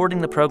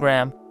supporting the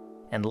program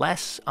and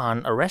less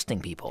on arresting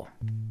people.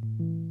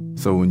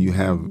 So when you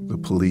have the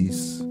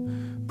police,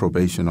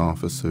 probation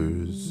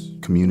officers,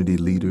 community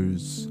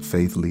leaders,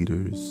 faith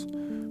leaders,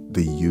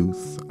 the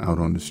youth out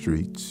on the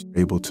streets,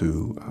 able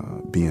to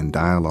be in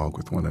dialogue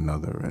with one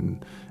another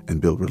and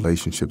build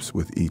relationships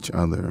with each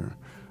other,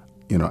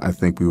 I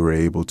think we were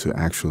able to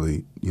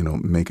actually,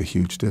 make a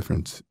huge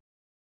difference.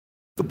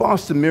 The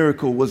Boston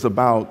Miracle was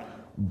about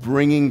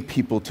bringing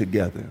people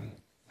together.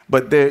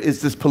 But there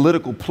is this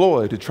political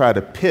ploy to try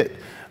to pit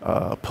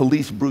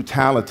police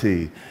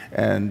brutality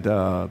and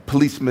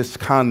police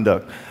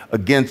misconduct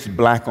against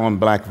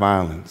black-on-black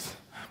violence.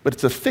 But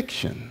it's a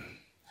fiction.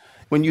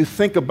 When you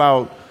think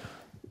about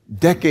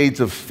decades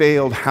of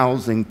failed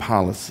housing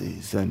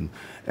policies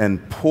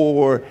and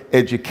poor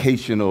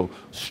educational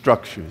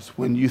structures,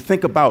 when you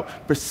think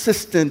about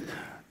persistent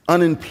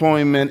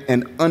unemployment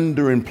and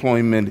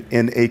underemployment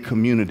in a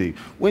community,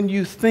 when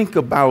you think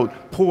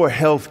about poor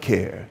health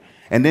care,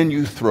 and then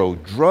you throw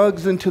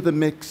drugs into the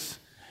mix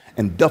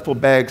and duffel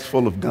bags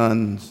full of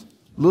guns,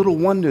 little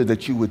wonder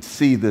that you would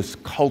see this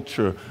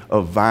culture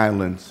of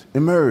violence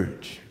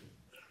emerge.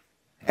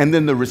 And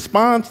then the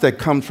response that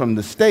comes from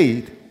the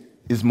state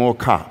is more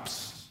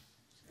cops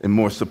and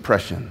more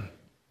suppression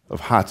of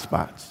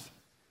hotspots.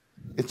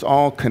 It's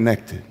all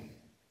connected.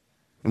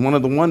 And one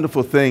of the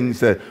wonderful things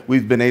that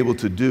we've been able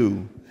to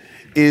do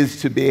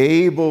is to be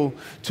able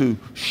to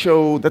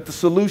show that the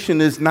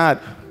solution is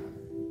not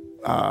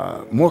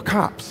more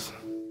cops,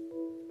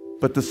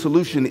 but the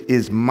solution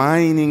is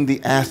mining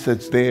the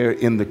assets there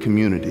in the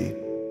community.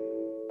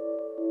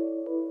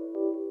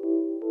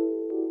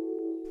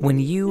 When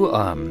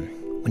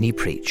you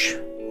preach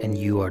and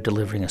you are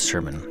delivering a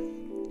sermon,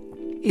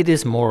 it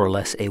is more or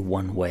less a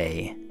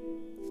one-way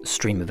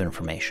stream of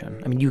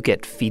information. I mean, you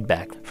get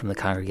feedback from the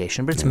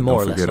congregation, but it's more or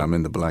less. Don't forget, I'm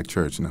in the black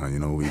church now.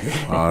 We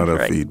get a lot of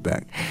right.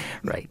 feedback.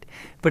 Right,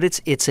 but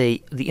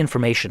the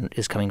information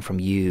is coming from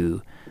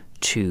you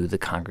to the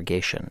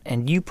congregation,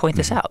 and you point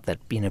this out that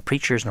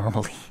preachers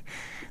normally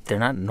they're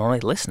not normally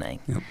listening.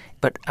 Yep.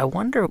 But I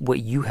wonder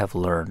what you have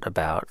learned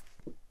about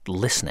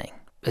listening.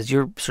 Has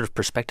your sort of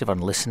perspective on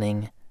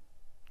listening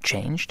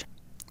changed?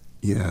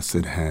 Yes,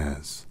 it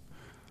has.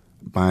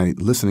 By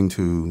listening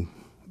to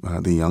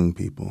the young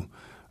people,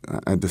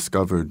 I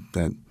discovered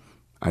that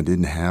I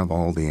didn't have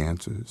all the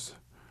answers.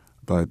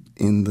 But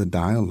in the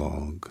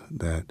dialogue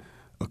that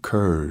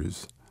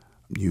occurs,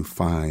 you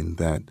find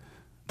that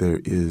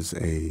there is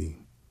a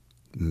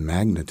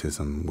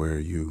magnetism where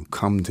you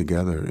come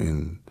together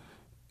in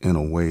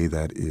a way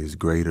that is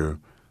greater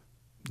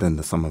than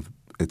the sum of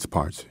its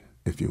parts,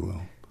 if you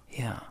will.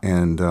 Yeah.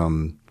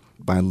 And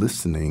by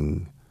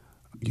listening,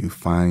 you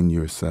find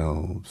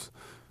yourselves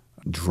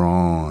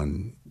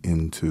drawn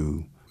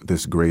into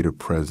this greater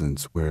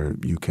presence where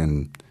you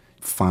can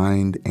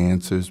find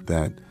answers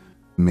that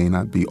may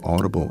not be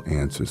audible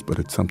answers, but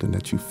it's something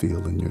that you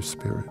feel in your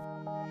spirit.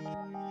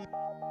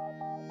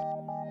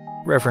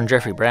 Reverend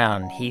Jeffrey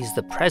Brown, he's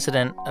the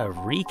president of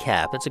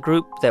RECAP. It's a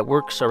group that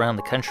works around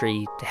the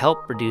country to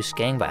help reduce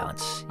gang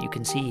violence. You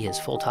can see his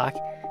full talk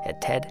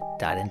at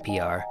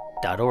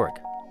ted.npr.org.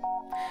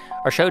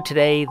 Our show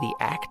today, The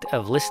Act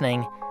of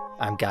Listening.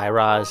 I'm Guy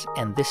Raz,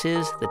 and this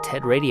is the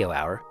TED Radio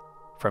Hour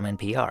from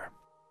NPR.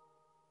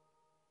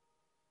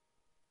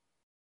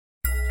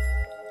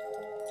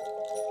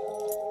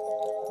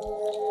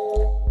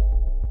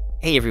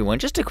 Hey everyone,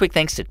 just a quick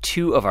thanks to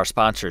two of our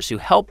sponsors who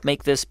help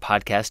make this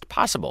podcast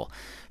possible.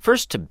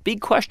 First, to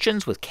Big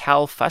Questions with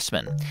Cal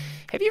Fussman.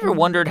 Have you ever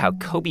wondered how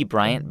Kobe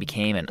Bryant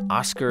became an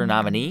Oscar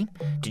nominee?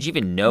 Did you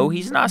even know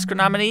he's an Oscar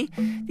nominee?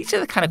 These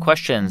are the kind of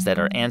questions that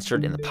are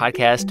answered in the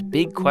podcast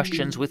Big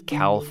Questions with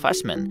Cal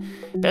Fussman.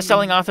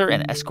 Best-selling author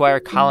and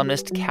Esquire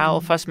columnist Cal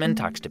Fussman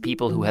talks to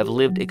people who have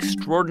lived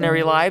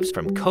extraordinary lives,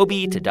 from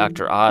Kobe to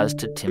Dr. Oz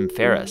to Tim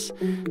Ferriss.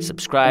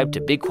 Subscribe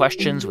to Big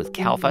Questions with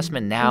Cal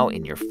Fussman now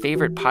in your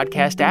favorite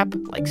podcast app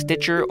like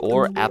Stitcher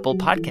or Apple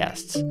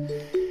Podcasts.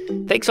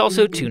 Thanks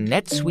also to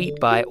NetSuite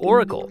by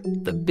Oracle,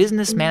 the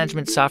business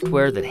management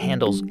software that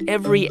handles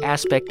every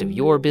aspect of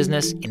your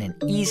business in an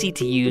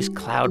easy-to-use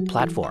cloud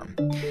platform.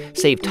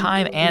 Save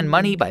time and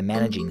money by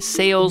managing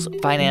sales,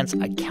 finance,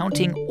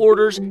 accounting,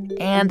 orders,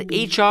 and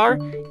HR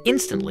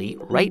instantly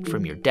right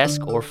from your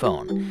desk or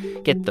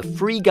phone. Get the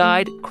free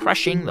guide,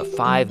 Crushing the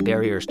 5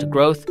 Barriers to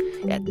Growth,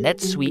 at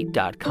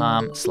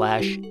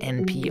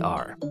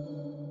netsuite.com/NPR.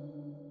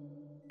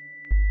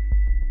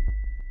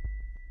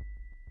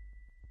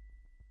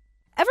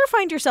 Ever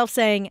find yourself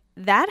saying,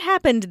 that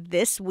happened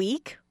this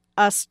week?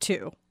 Us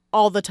too.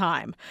 All the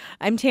time.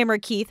 I'm Tamara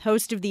Keith,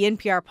 host of the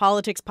NPR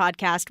Politics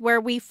Podcast, where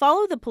we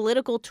follow the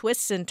political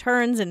twists and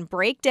turns and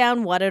break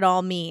down what it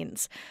all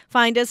means.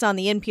 Find us on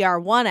the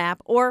NPR One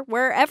app or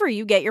wherever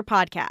you get your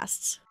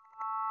podcasts.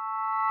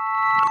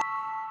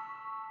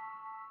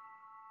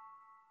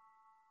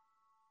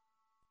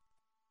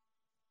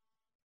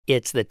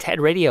 It's the TED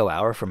Radio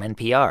Hour from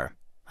NPR.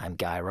 I'm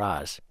Guy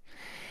Raz.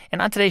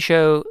 And on today's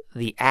show,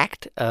 the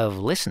act of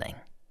listening.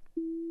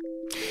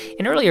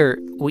 And earlier,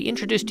 we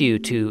introduced you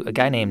to a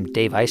guy named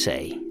Dave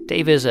Isay.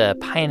 Dave is a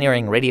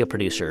pioneering radio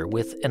producer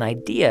with an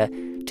idea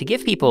to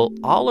give people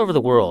all over the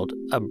world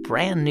a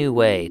brand new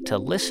way to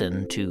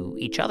listen to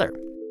each other.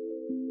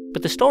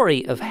 But the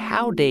story of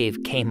how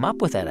Dave came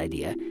up with that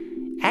idea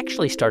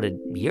actually started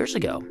years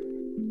ago.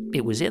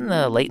 It was in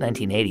the late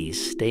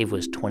 1980s. Dave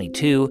was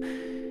 22,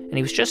 and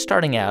he was just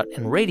starting out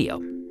in radio.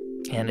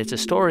 And it's a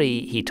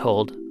story he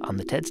told on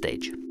the TED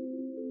stage.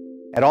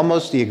 At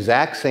almost the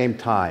exact same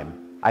time,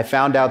 I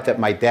found out that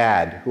my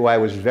dad, who I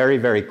was very,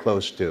 very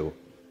close to,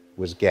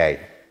 was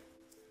gay.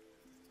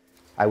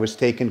 I was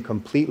taken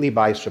completely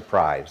by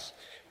surprise.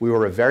 We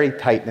were a very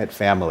tight-knit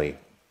family,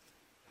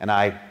 and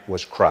I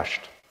was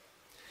crushed.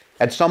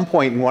 At some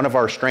point in one of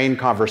our strained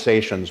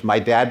conversations, my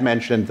dad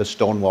mentioned the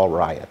Stonewall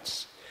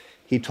riots.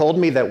 He told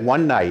me that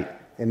one night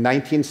in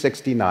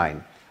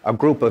 1969, a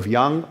group of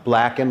young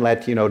Black and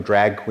Latino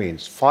drag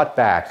queens fought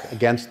back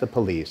against the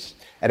police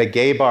at a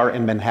gay bar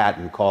in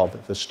Manhattan called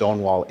the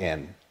Stonewall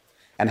Inn,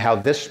 and how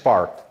this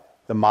sparked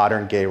the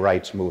modern gay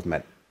rights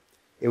movement.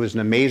 It was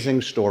an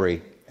amazing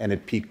story, and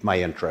it piqued my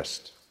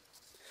interest.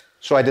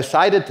 So I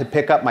decided to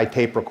pick up my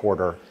tape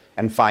recorder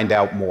and find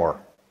out more.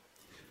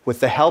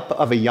 With the help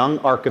of a young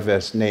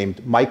archivist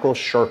named Michael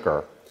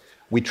Shirker,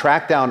 we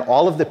tracked down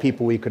all of the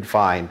people we could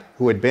find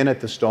who had been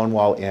at the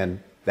Stonewall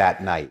Inn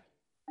that night.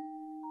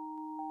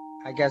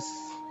 I guess,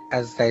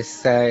 as they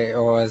say,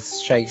 or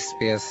as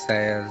Shakespeare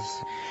says,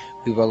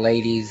 we were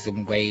ladies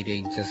in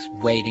waiting, just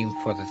waiting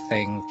for the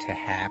thing to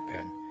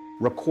happen.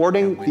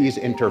 Recording these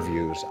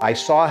interviews, I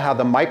saw how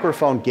the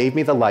microphone gave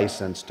me the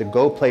license to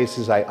go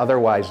places I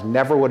otherwise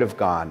never would have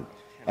gone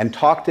and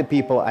talk to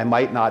people I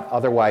might not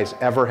otherwise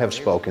ever have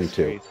spoken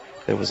to.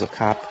 There was a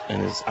cop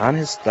on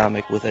his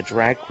stomach with a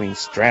drag queen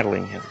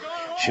straddling him.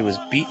 She was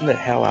beating the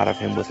hell out of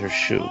him with her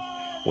shoe.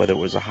 Whether it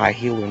was a high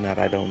heel or not,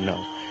 I don't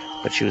know.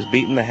 But she was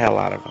beating the hell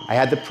out of him. I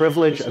had the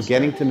privilege of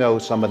getting to know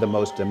some of the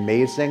most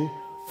amazing,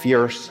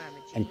 fierce,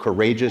 and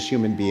courageous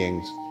human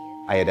beings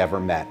I had ever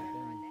met.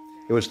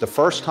 It was the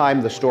first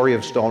time the story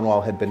of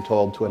Stonewall had been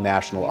told to a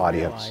national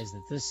audience.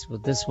 This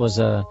was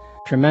a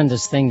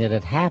tremendous thing that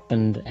had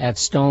happened at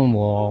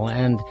Stonewall,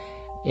 and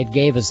it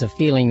gave us a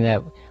feeling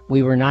that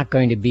we were not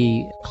going to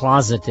be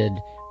closeted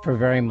for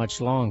very much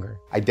longer.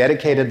 I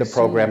dedicated the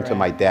program to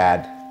my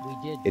dad.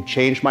 It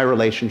changed my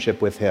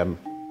relationship with him,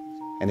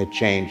 and it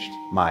changed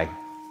my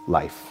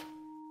life.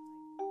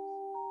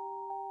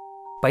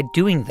 By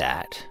doing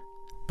that,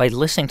 by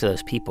listening to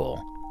those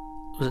people,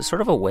 was it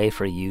sort of a way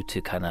for you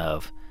to kind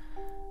of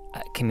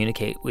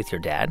communicate with your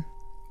dad?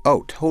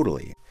 Oh,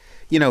 totally.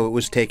 You know, it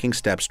was taking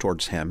steps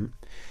towards him.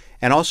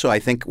 And also, I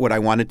think what I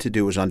wanted to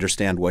do was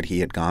understand what he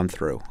had gone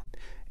through.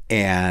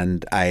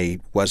 And I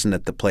wasn't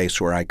at the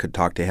place where I could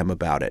talk to him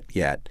about it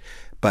yet.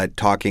 But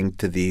talking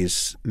to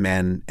these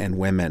men and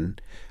women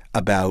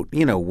about,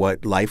 you know,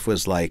 what life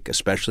was like,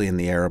 especially in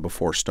the era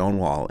before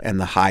Stonewall, and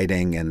the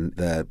hiding and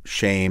the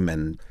shame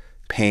and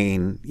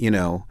pain, you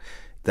know,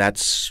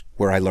 that's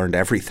where I learned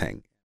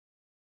everything.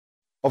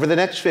 Over the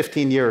next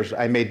 15 years,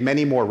 I made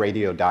many more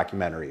radio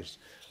documentaries,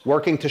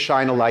 working to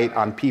shine a light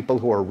on people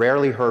who are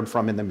rarely heard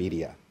from in the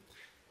media.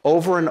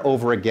 Over and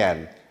over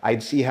again,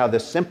 I'd see how the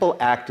simple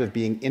act of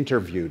being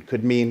interviewed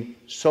could mean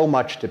so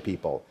much to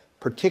people,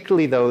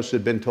 particularly those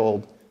who'd been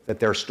told that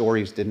their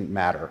stories didn't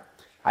matter.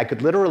 I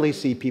could literally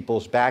see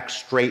people's backs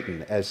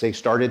straighten as they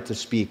started to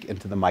speak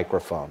into the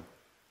microphone.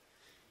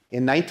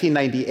 In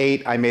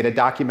 1998, I made a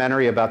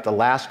documentary about the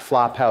last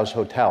Flophouse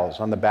hotels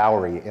on the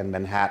Bowery in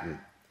Manhattan.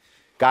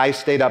 Guys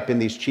stayed up in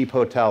these cheap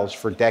hotels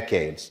for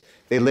decades.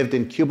 They lived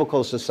in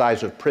cubicles the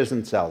size of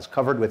prison cells,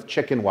 covered with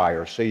chicken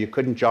wire so you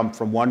couldn't jump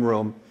from one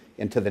room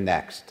into the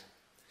next.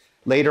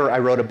 Later, I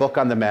wrote a book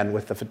on the men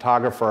with the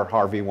photographer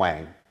Harvey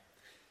Wang.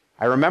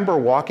 I remember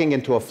walking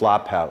into a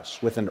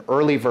Flophouse with an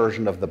early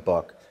version of the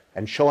book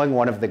and showing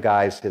one of the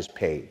guys his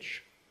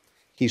page.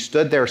 He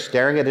stood there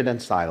staring at it in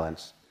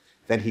silence.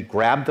 Then he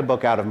grabbed the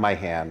book out of my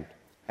hand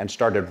and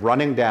started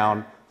running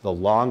down the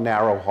long,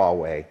 narrow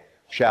hallway,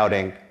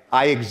 shouting,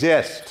 "I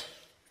exist!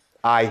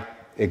 I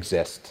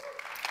exist."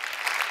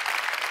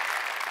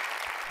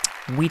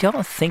 We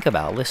don't think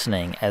about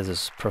listening as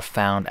this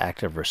profound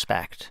act of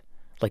respect,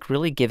 like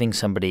really giving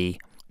somebody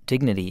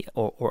dignity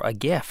or a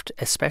gift,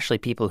 especially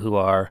people who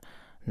are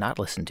not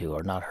listened to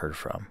or not heard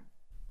from.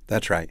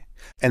 That's right.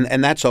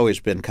 And that's always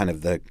been kind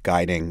of the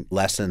guiding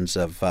lessons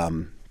of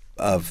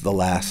the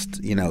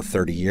last,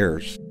 30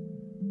 years.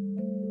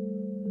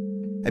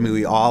 I mean,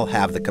 we all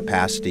have the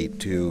capacity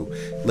to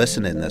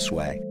listen in this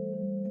way.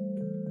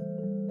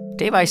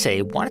 Dave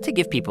Isay wanted to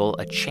give people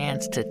a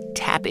chance to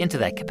tap into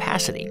that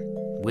capacity,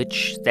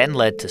 which then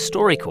led to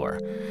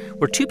StoryCorps,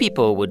 where two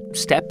people would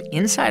step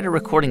inside a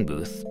recording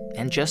booth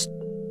and just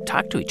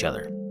talk to each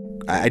other.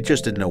 I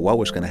just didn't know what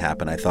was going to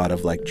happen. I thought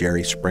of like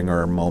Jerry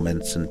Springer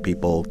moments and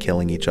people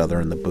killing each other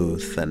in the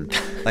booth, and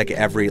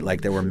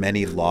there were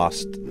many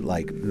lost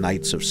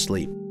nights of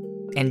sleep.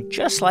 And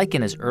just like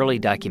in his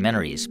early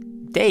documentaries,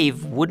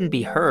 Dave wouldn't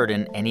be heard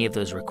in any of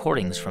those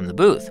recordings from the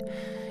booth.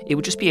 It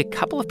would just be a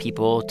couple of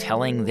people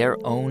telling their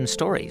own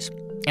stories.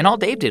 And all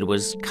Dave did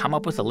was come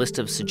up with a list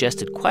of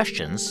suggested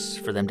questions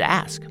for them to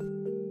ask.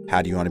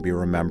 How do you want to be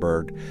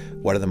remembered?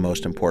 What are the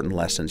most important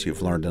lessons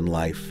you've learned in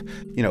life?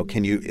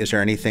 Is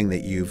there anything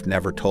that you've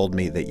never told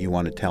me that you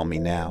want to tell me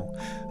now?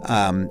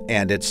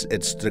 And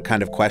it's the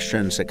kind of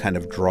questions that kind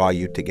of draw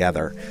you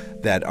together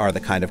that are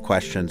the kind of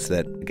questions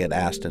that get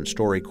asked in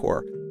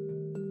StoryCorps.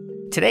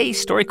 Today,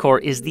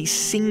 StoryCorps is the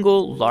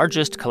single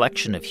largest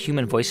collection of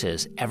human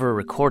voices ever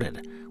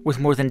recorded, with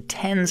more than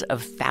tens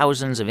of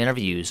thousands of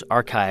interviews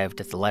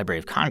archived at the Library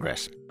of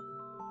Congress.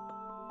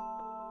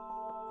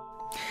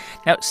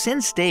 Now,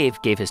 since Dave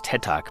gave his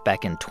TED Talk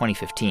back in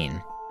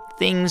 2015,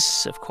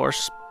 things, of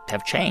course,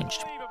 have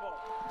changed.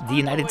 The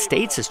United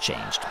States has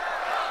changed,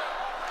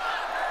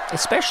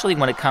 especially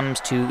when it comes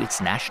to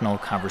its national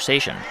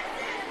conversation.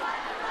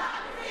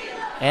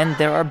 And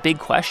there are big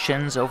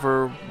questions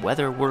over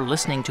whether we're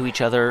listening to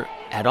each other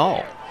at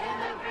all.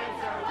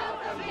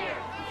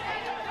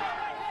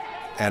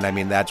 And I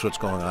mean, that's what's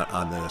going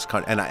on in this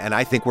country. And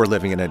I think we're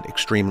living in an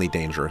extremely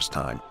dangerous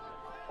time.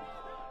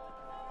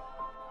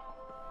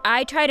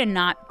 I try to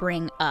not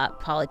bring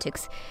up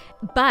politics,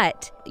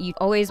 but you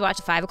always watch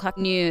the 5 o'clock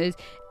news,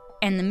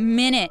 and the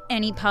minute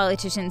any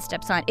politician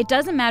steps on, it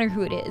doesn't matter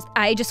who it is.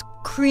 I just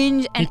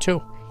cringe. Me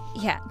too.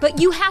 Yeah, but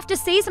you have to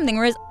say something,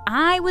 whereas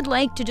I would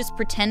like to just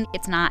pretend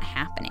it's not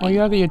happening. Oh,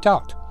 you're the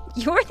adult.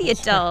 You're the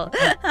adult.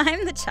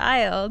 I'm the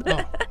child.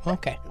 Oh,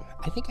 okay.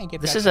 I think I get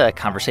This that. is a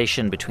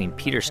conversation between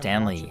Peter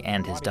Stanley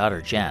and his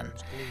daughter, Jen.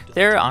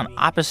 They're on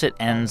opposite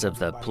ends of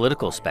the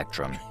political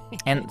spectrum.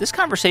 And this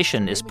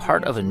conversation is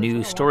part of a new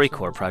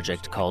StoryCorps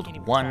project called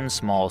One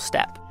Small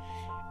Step.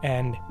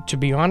 And to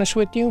be honest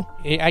with you,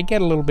 I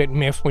get a little bit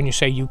miffed when you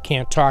say you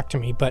can't talk to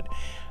me, but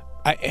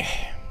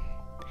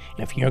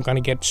if you're going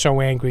to get so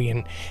angry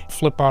and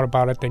flip out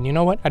about it, then you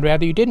know what? I'd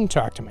rather you didn't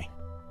talk to me.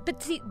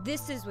 But see,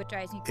 this is what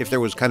drives me crazy. If there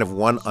was kind of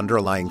one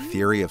underlying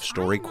theory of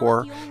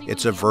StoryCorps,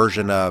 it's a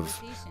version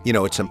of,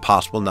 it's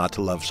impossible not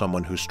to love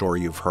someone whose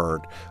story you've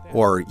heard,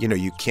 or,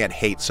 you can't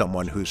hate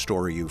someone whose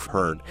story you've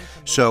heard.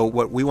 So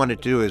what we want to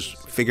do is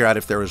figure out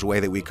if there was a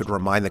way that we could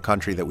remind the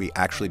country that we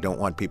actually don't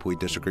want people we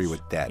disagree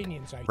with dead.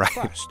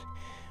 Right?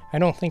 I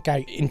don't think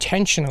I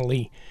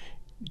intentionally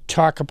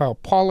talk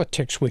about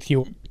politics with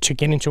you to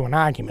get into an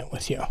argument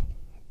with you.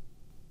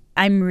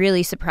 I'm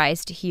really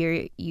surprised to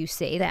hear you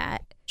say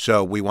that.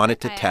 So we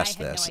wanted to test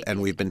this, and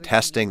we've been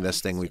testing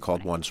this thing we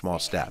called One Small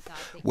Step,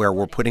 where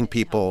we're putting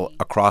people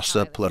across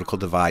the political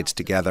divides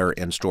together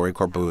in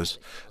StoryCorps booths.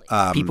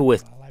 People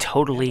with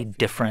totally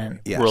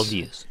different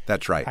worldviews.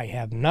 That's right. I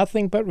have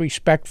nothing but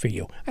respect for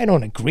you. I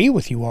don't agree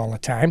with you all the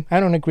time. I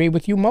don't agree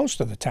with you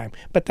most of the time,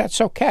 but that's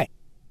okay.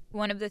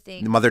 One of the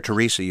things Mother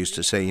Teresa used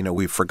to say,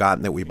 we've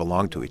forgotten that we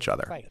belong to each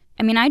other. Right.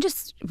 I mean, I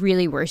just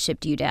really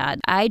worshipped you, Dad.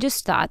 I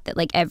just thought that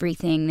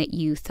everything that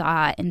you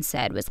thought and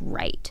said was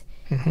right.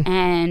 Mm-hmm.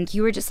 And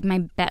you were just my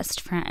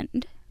best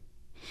friend.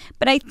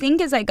 But I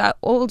think as I got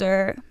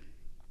older,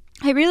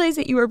 I realized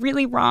that you were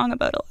really wrong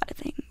about a lot of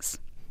things.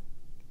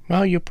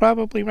 Well, you're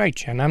probably right,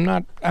 Jen.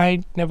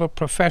 I never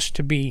professed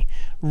to be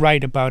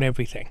right about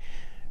everything.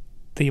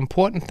 The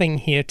important thing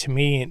here to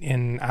me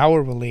in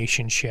our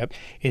relationship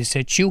is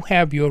that you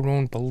have your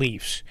own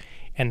beliefs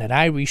and that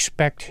I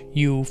respect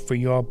you for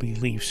your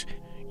beliefs.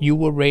 You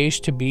were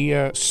raised to be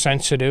a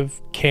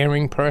sensitive,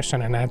 caring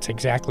person, and that's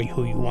exactly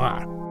who you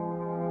are.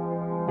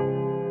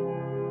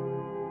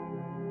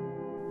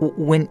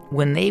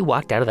 When they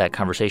walked out of that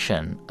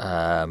conversation,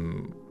 I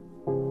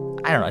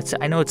don't know.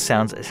 I know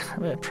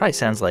it probably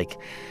sounds like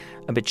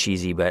a bit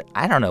cheesy, but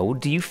I don't know.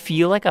 Do you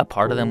feel like a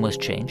part of them was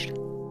changed?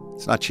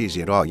 It's not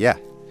cheesy at all, yeah.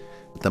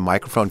 The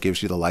microphone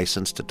gives you the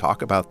license to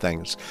talk about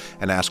things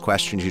and ask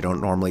questions you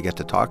don't normally get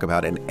to talk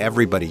about, and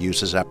everybody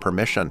uses that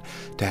permission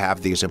to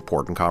have these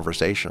important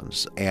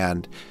conversations.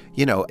 And,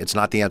 it's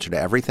not the answer to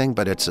everything,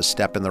 but it's a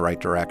step in the right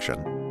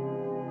direction.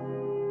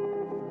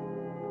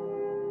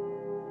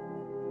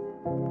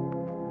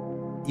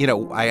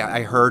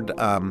 I heard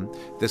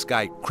this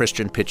guy,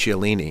 Christian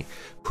Picciolini,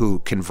 who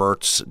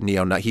converts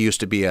he used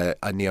to be a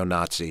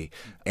neo-Nazi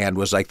and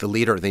was like the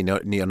leader of the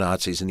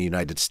neo-Nazis in the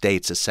United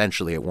States,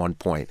 essentially, at one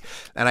point.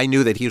 And I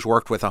knew that he's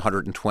worked with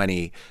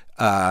 120,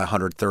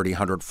 130,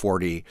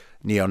 140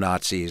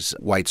 neo-Nazis,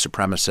 white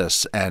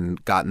supremacists,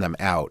 and gotten them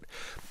out.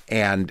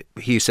 And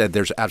he said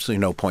there's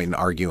absolutely no point in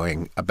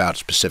arguing about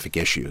specific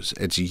issues.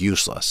 It's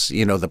useless.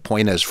 The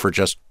point is for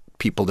just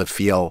people to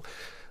feel,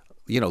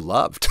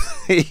 loved,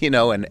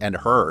 and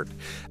heard.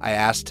 I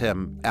asked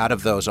him, out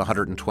of those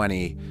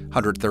 120,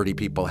 130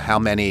 people, how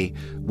many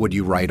would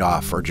you write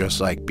off or just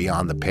like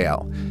beyond the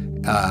pale?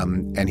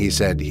 And he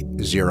said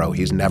 0.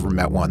 He's never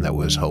met one that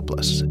was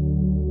hopeless.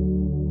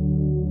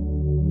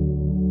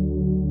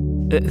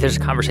 There's a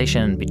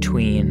conversation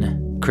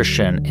between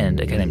Christian and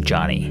a guy named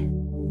Johnny.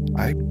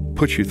 I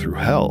put you through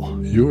hell.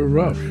 You were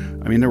rough.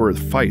 I mean, there were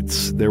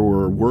fights. There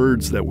were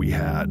words that we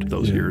had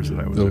those years that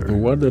I was there. The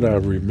one that I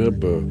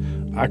remember,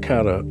 I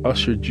kind of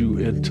ushered you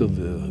into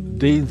the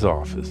dean's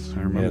office.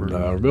 I remember.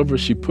 And I remember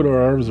she put her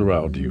arms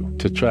around you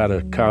to try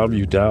to calm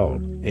you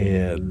down.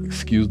 And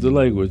excuse the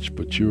language,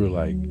 but you were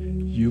like,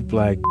 you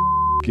black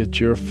get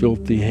your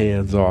filthy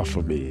hands off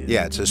of me.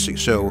 Yeah,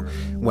 so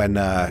when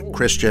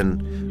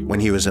Christian, when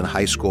he was in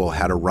high school,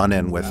 had a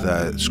run-in with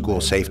a school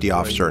safety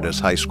officer at his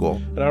high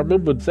school. And I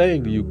remember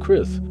saying to you,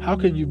 Chris, how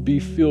can you be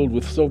filled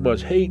with so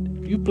much hate?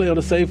 You play on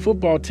the same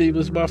football team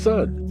as my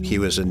son. He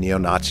was a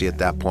neo-Nazi at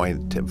that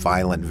point,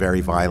 violent,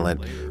 very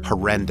violent,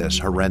 horrendous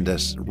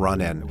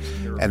run-in.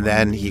 And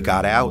then he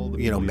got out,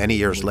 many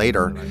years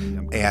later,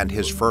 and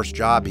his first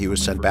job, he was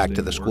sent back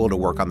to the school to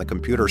work on the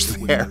computers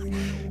there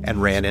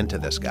and ran into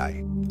this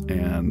guy.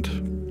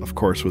 And, of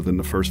course, within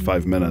the first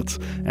 5 minutes,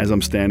 as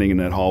I'm standing in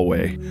that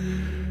hallway,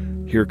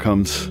 here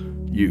comes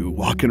you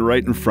walking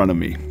right in front of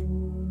me.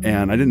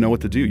 And I didn't know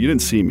what to do. You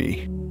didn't see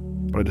me,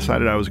 but I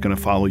decided I was going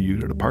to follow you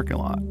to the parking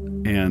lot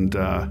and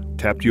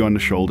tapped you on the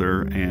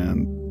shoulder,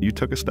 and you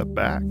took a step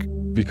back.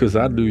 Because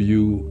I knew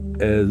you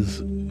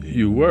as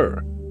you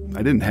were.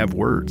 I didn't have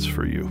words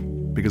for you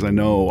because I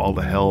know all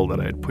the hell that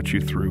I had put you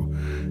through.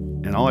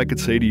 And all I could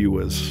say to you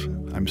was,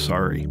 I'm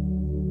sorry.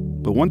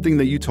 But one thing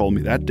that you told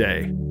me that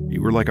day,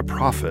 you were like a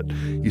prophet.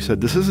 You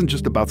said, this isn't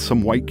just about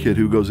some white kid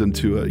who goes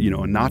into a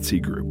Nazi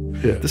group.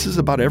 Yeah. This is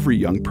about every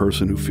young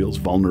person who feels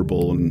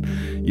vulnerable and,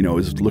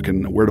 is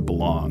looking where to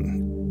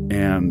belong.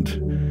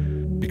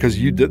 And because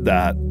you did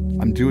that,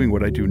 I'm doing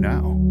what I do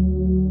now.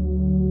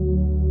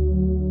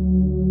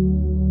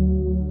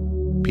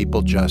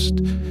 People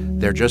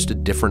they're just a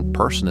different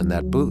person in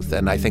that booth.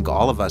 And I think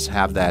all of us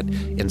have that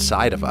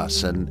inside of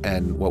us.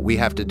 And what we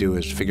have to do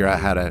is figure out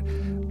how to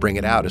bring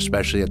it out,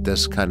 especially at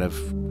this kind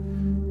of,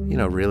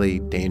 really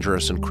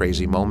dangerous and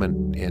crazy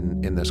moment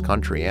in this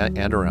country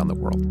and around the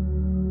world.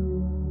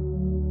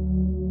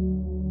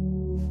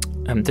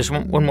 There's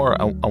one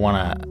more I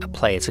want to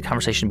play. It's a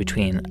conversation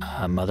between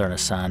a mother and a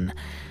son,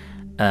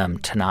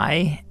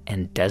 Tanai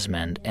and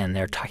Desmond, and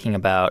they're talking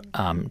about,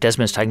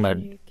 Desmond's talking about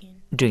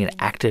doing an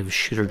active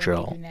shooter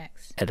drill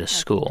at a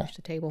school.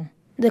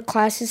 The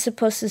class is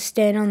supposed to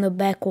stand on the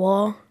back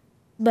wall,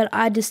 but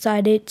I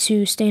decided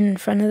to stand in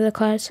front of the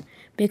class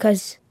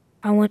because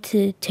I want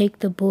to take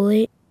the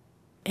bullet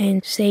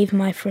and save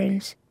my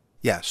friends.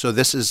 Yeah, so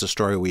this is a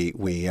story we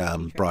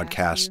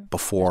broadcast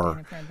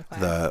before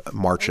the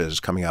marches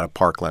coming out of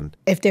Parkland.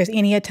 If there's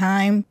any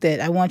time that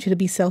I want you to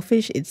be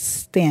selfish,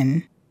 it's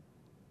then.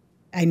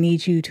 I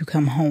need you to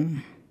come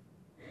home.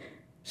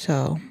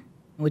 So,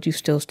 would you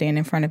still stand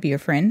in front of your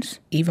friends,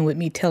 even with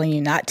me telling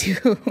you not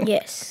to?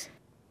 Yes.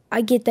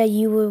 I get that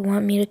you would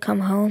want me to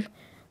come home,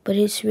 but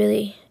it's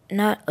really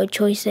not a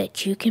choice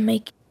that you can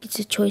make. It's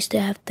a choice that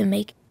I have to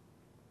make.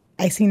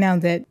 I see now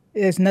that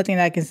there's nothing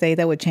I can say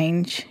that would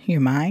change your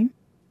mind.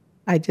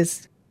 I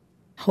just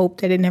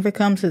hope that it never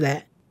comes to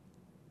that.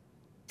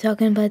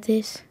 Talking about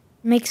this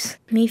makes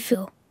me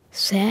feel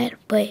sad,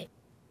 but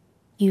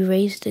you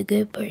raised a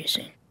good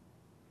person.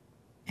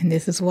 And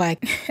this is why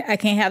I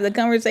can't have the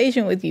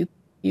conversation with you.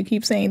 You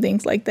keep saying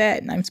things like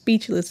that, and I'm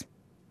speechless.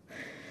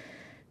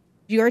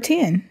 You're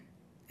 10,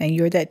 and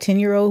you're that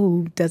 10-year-old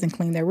who doesn't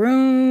clean their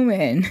room,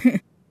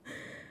 and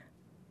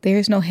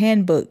there's no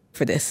handbook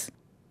for this.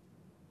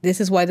 This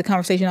is why the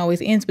conversation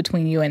always ends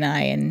between you and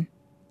I in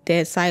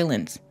dead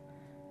silence.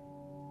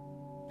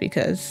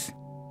 Because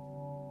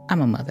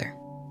I'm a mother.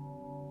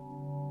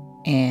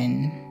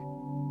 And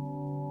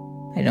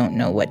I don't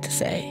know what to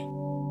say.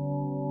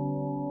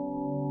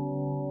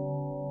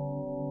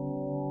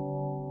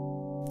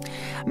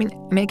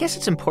 I guess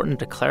it's important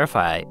to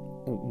clarify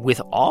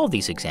with all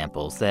these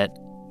examples that,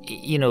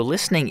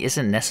 listening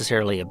isn't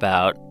necessarily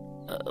about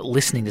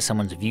listening to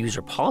someone's views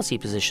or policy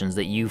positions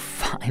that you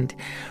find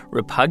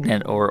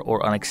repugnant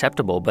or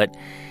unacceptable, but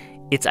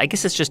I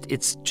guess it's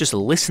just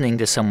listening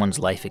to someone's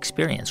life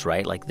experience,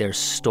 right? Like their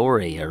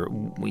story or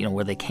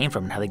where they came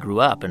from and how they grew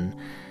up and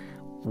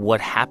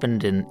what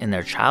happened in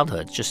their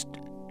childhood, just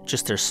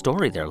their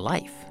story, their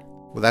life.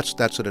 Well,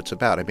 that's what it's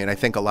about. I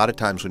think a lot of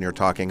times when you're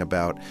talking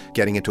about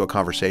getting into a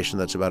conversation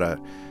that's about a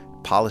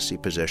policy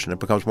position, it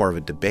becomes more of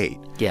a debate.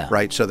 Yeah.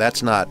 Right? So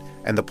that's not,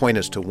 and the point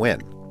is to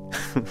win.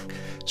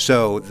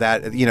 So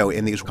that,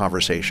 in these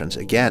conversations,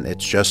 again,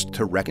 it's just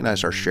to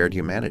recognize our shared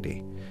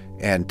humanity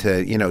and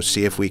to,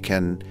 see if we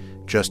can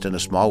just in a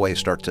small way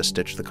start to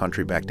stitch the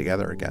country back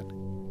together again. Do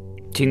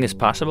you think it's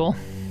possible?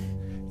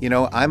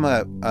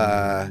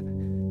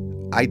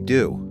 I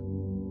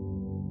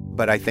do.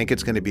 but I think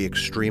it's going to be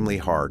extremely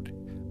hard.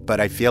 But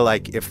I feel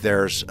like if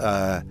there's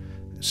a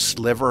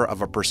sliver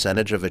of a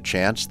percentage of a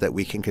chance that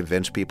we can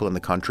convince people in the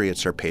country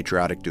it's their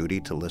patriotic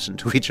duty to listen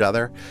to each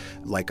other,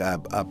 like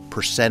a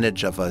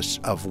percentage of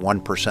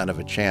 1% of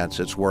a chance,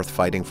 it's worth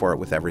fighting for it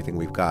with everything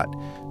we've got.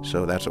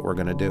 So that's what we're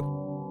going to do.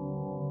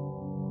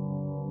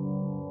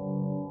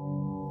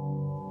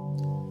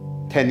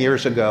 10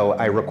 years ago,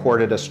 I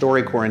recorded a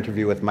StoryCorps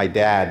interview with my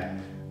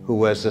dad, who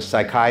was a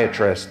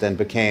psychiatrist and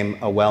became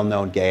a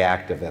well-known gay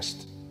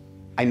activist.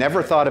 I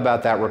never thought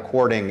about that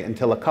recording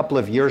until a couple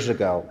of years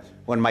ago,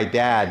 when my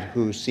dad,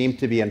 who seemed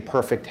to be in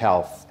perfect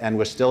health and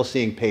was still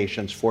seeing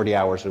patients 40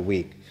 hours a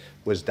week,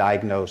 was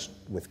diagnosed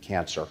with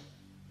cancer.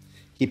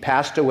 He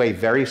passed away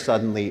very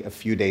suddenly a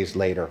few days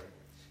later.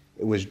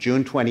 It was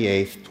June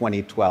 28th,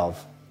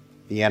 2012,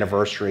 the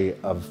anniversary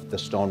of the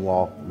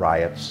Stonewall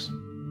riots.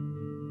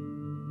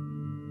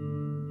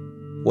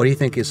 What do you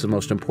think is the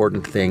most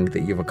important thing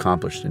that you've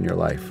accomplished in your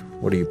life?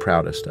 What are you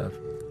proudest of?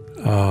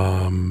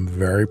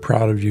 Very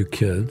proud of you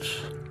kids.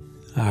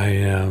 I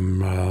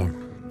am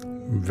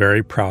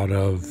very proud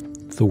of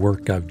the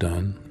work I've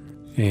done,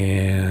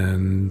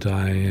 and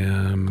I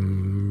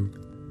am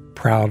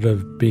proud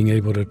of being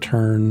able to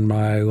turn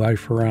my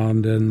life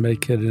around and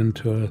make it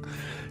into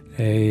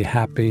a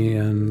happy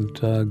and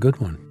good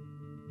one.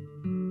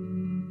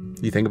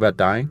 You think about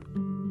dying?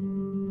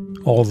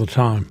 All the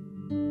time.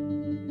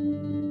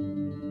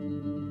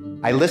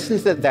 I listened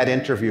to that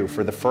interview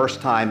for the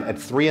first time at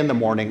 3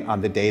 a.m.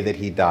 on the day that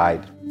he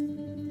died.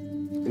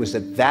 It was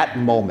at that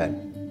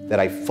moment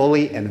that I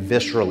fully and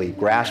viscerally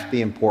grasped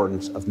the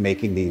importance of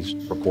making these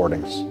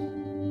recordings.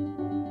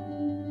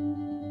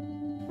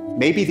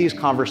 Maybe these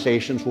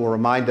conversations will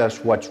remind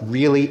us what's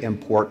really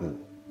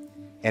important,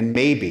 and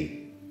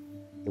maybe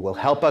it will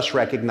help us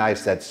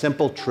recognize that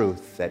simple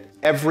truth that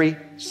every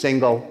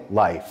single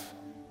life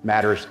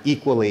matters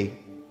equally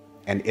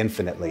and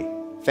infinitely.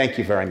 Thank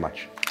you very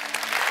much.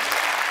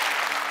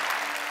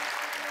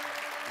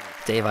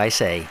 Dave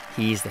Isay.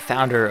 He's the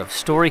founder of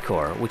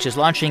StoryCorps, which is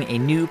launching a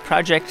new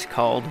project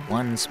called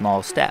One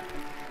Small Step.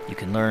 You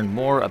can learn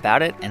more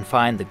about it and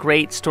find the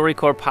great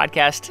StoryCorps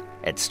podcast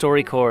at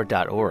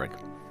storycorps.org.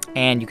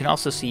 And you can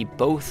also see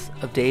both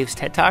of Dave's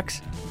TED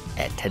Talks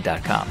at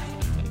TED.com.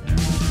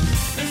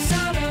 The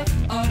sound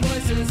of our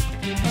voices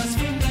keep us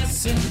from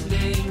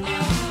listening.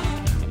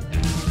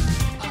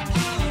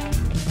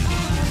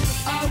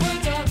 Our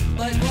words are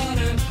like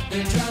water,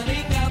 they're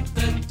drowning out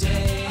the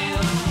day.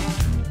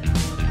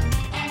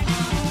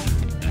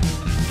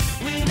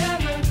 We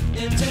never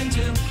intend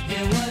to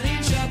hear what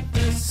each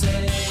other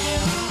say.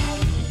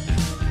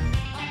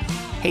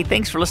 Hey,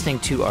 thanks for listening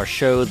to our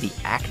show, The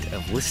Act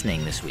of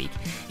Listening, this week.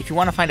 If you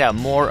want to find out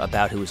more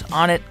about who was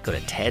on it, go to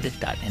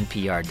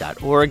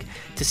ted.npr.org.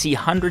 To see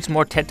hundreds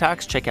more TED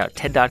Talks, check out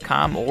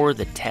TED.com or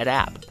the TED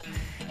app.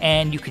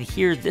 And you can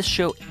hear this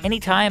show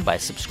anytime by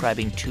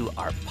subscribing to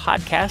our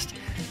podcast.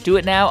 Do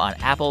it now on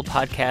Apple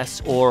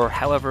Podcasts or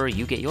however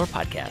you get your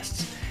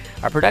podcasts.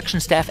 Our production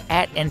staff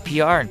at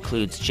NPR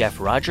includes Jeff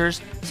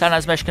Rogers,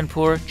 Sanaz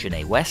Meshkinpour,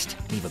 Janae West,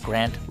 Neva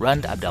Grant,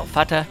 Rund Abdel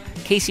Fattah,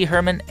 Casey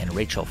Herman, and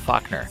Rachel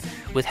Faulkner,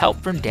 with help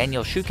from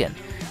Daniel Shukin.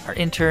 Our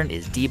intern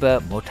is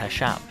Diba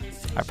Motasham.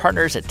 Our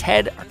partners at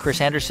TED are Chris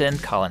Anderson,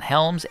 Colin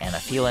Helms, Anna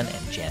Phelan,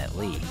 and Janet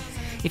Lee.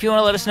 If you want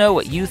to let us know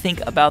what you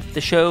think about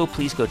the show,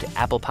 please go to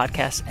Apple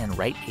Podcasts and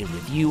write a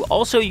review.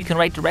 Also, you can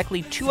write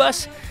directly to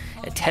us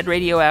at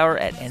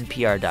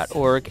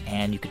tedradiohour@npr.org,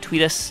 and you can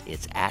tweet us.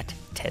 It's at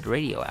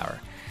tedradiohour.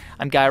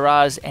 I'm Guy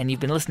Raz, and you've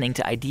been listening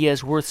to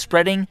Ideas Worth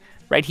Spreading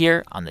right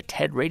here on the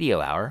TED Radio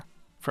Hour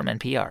from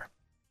NPR.